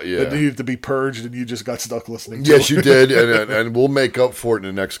 Yeah. That needed to be purged, and you just got stuck listening to Yes, you did. And we'll make up for it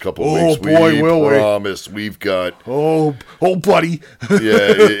in the next couple of weeks. Will we? Promise. We've got... Oh, buddy.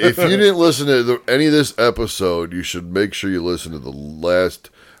 Yeah, if you didn't listen to any of this episode, you should make sure you listen to the last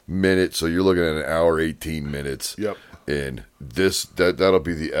minute. So you're looking at an hour, 18 minutes. Yep. And that'll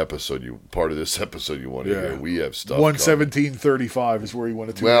be the part of this episode you want to hear. We have stuff. 1:17:35 is where you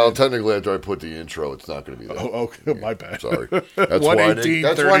want to. Well, technically, after I put the intro, it's not going to be that. Oh, okay, my bad. Sorry. That's why I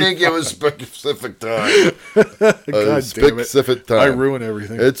didn't give a specific time. God specific damn time. it. I ruin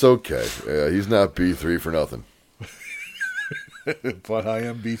everything. It's okay. He's not B3 for nothing. But I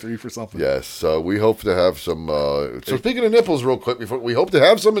am B3 for something. Yes, we hope to have some. So speaking of nipples, real quick, we hope to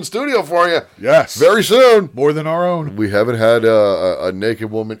have some in studio for you. Yes, very soon. More than our own. We haven't had a naked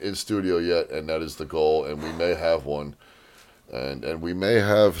woman in studio yet, and that is the goal. And we may have one, and we may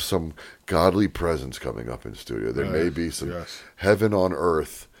have some godly presence coming up in studio. There may be some heaven on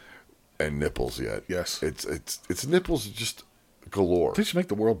earth and nipples yet. Yes, it's nipples just galore. They should make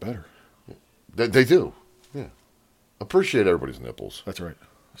the world better. They do. Yeah. Appreciate everybody's nipples. That's right.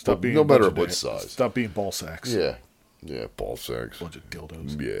 Stop being no matter what size. Stop being ball sacks. Yeah, ball sacks. Bunch of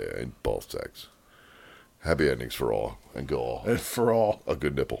dildos. Yeah, and ball sacks. Happy endings for all and go all. And for all. A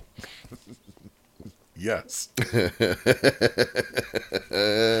good nipple. Yes.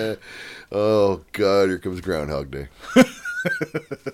 Oh God! Here comes Groundhog Day.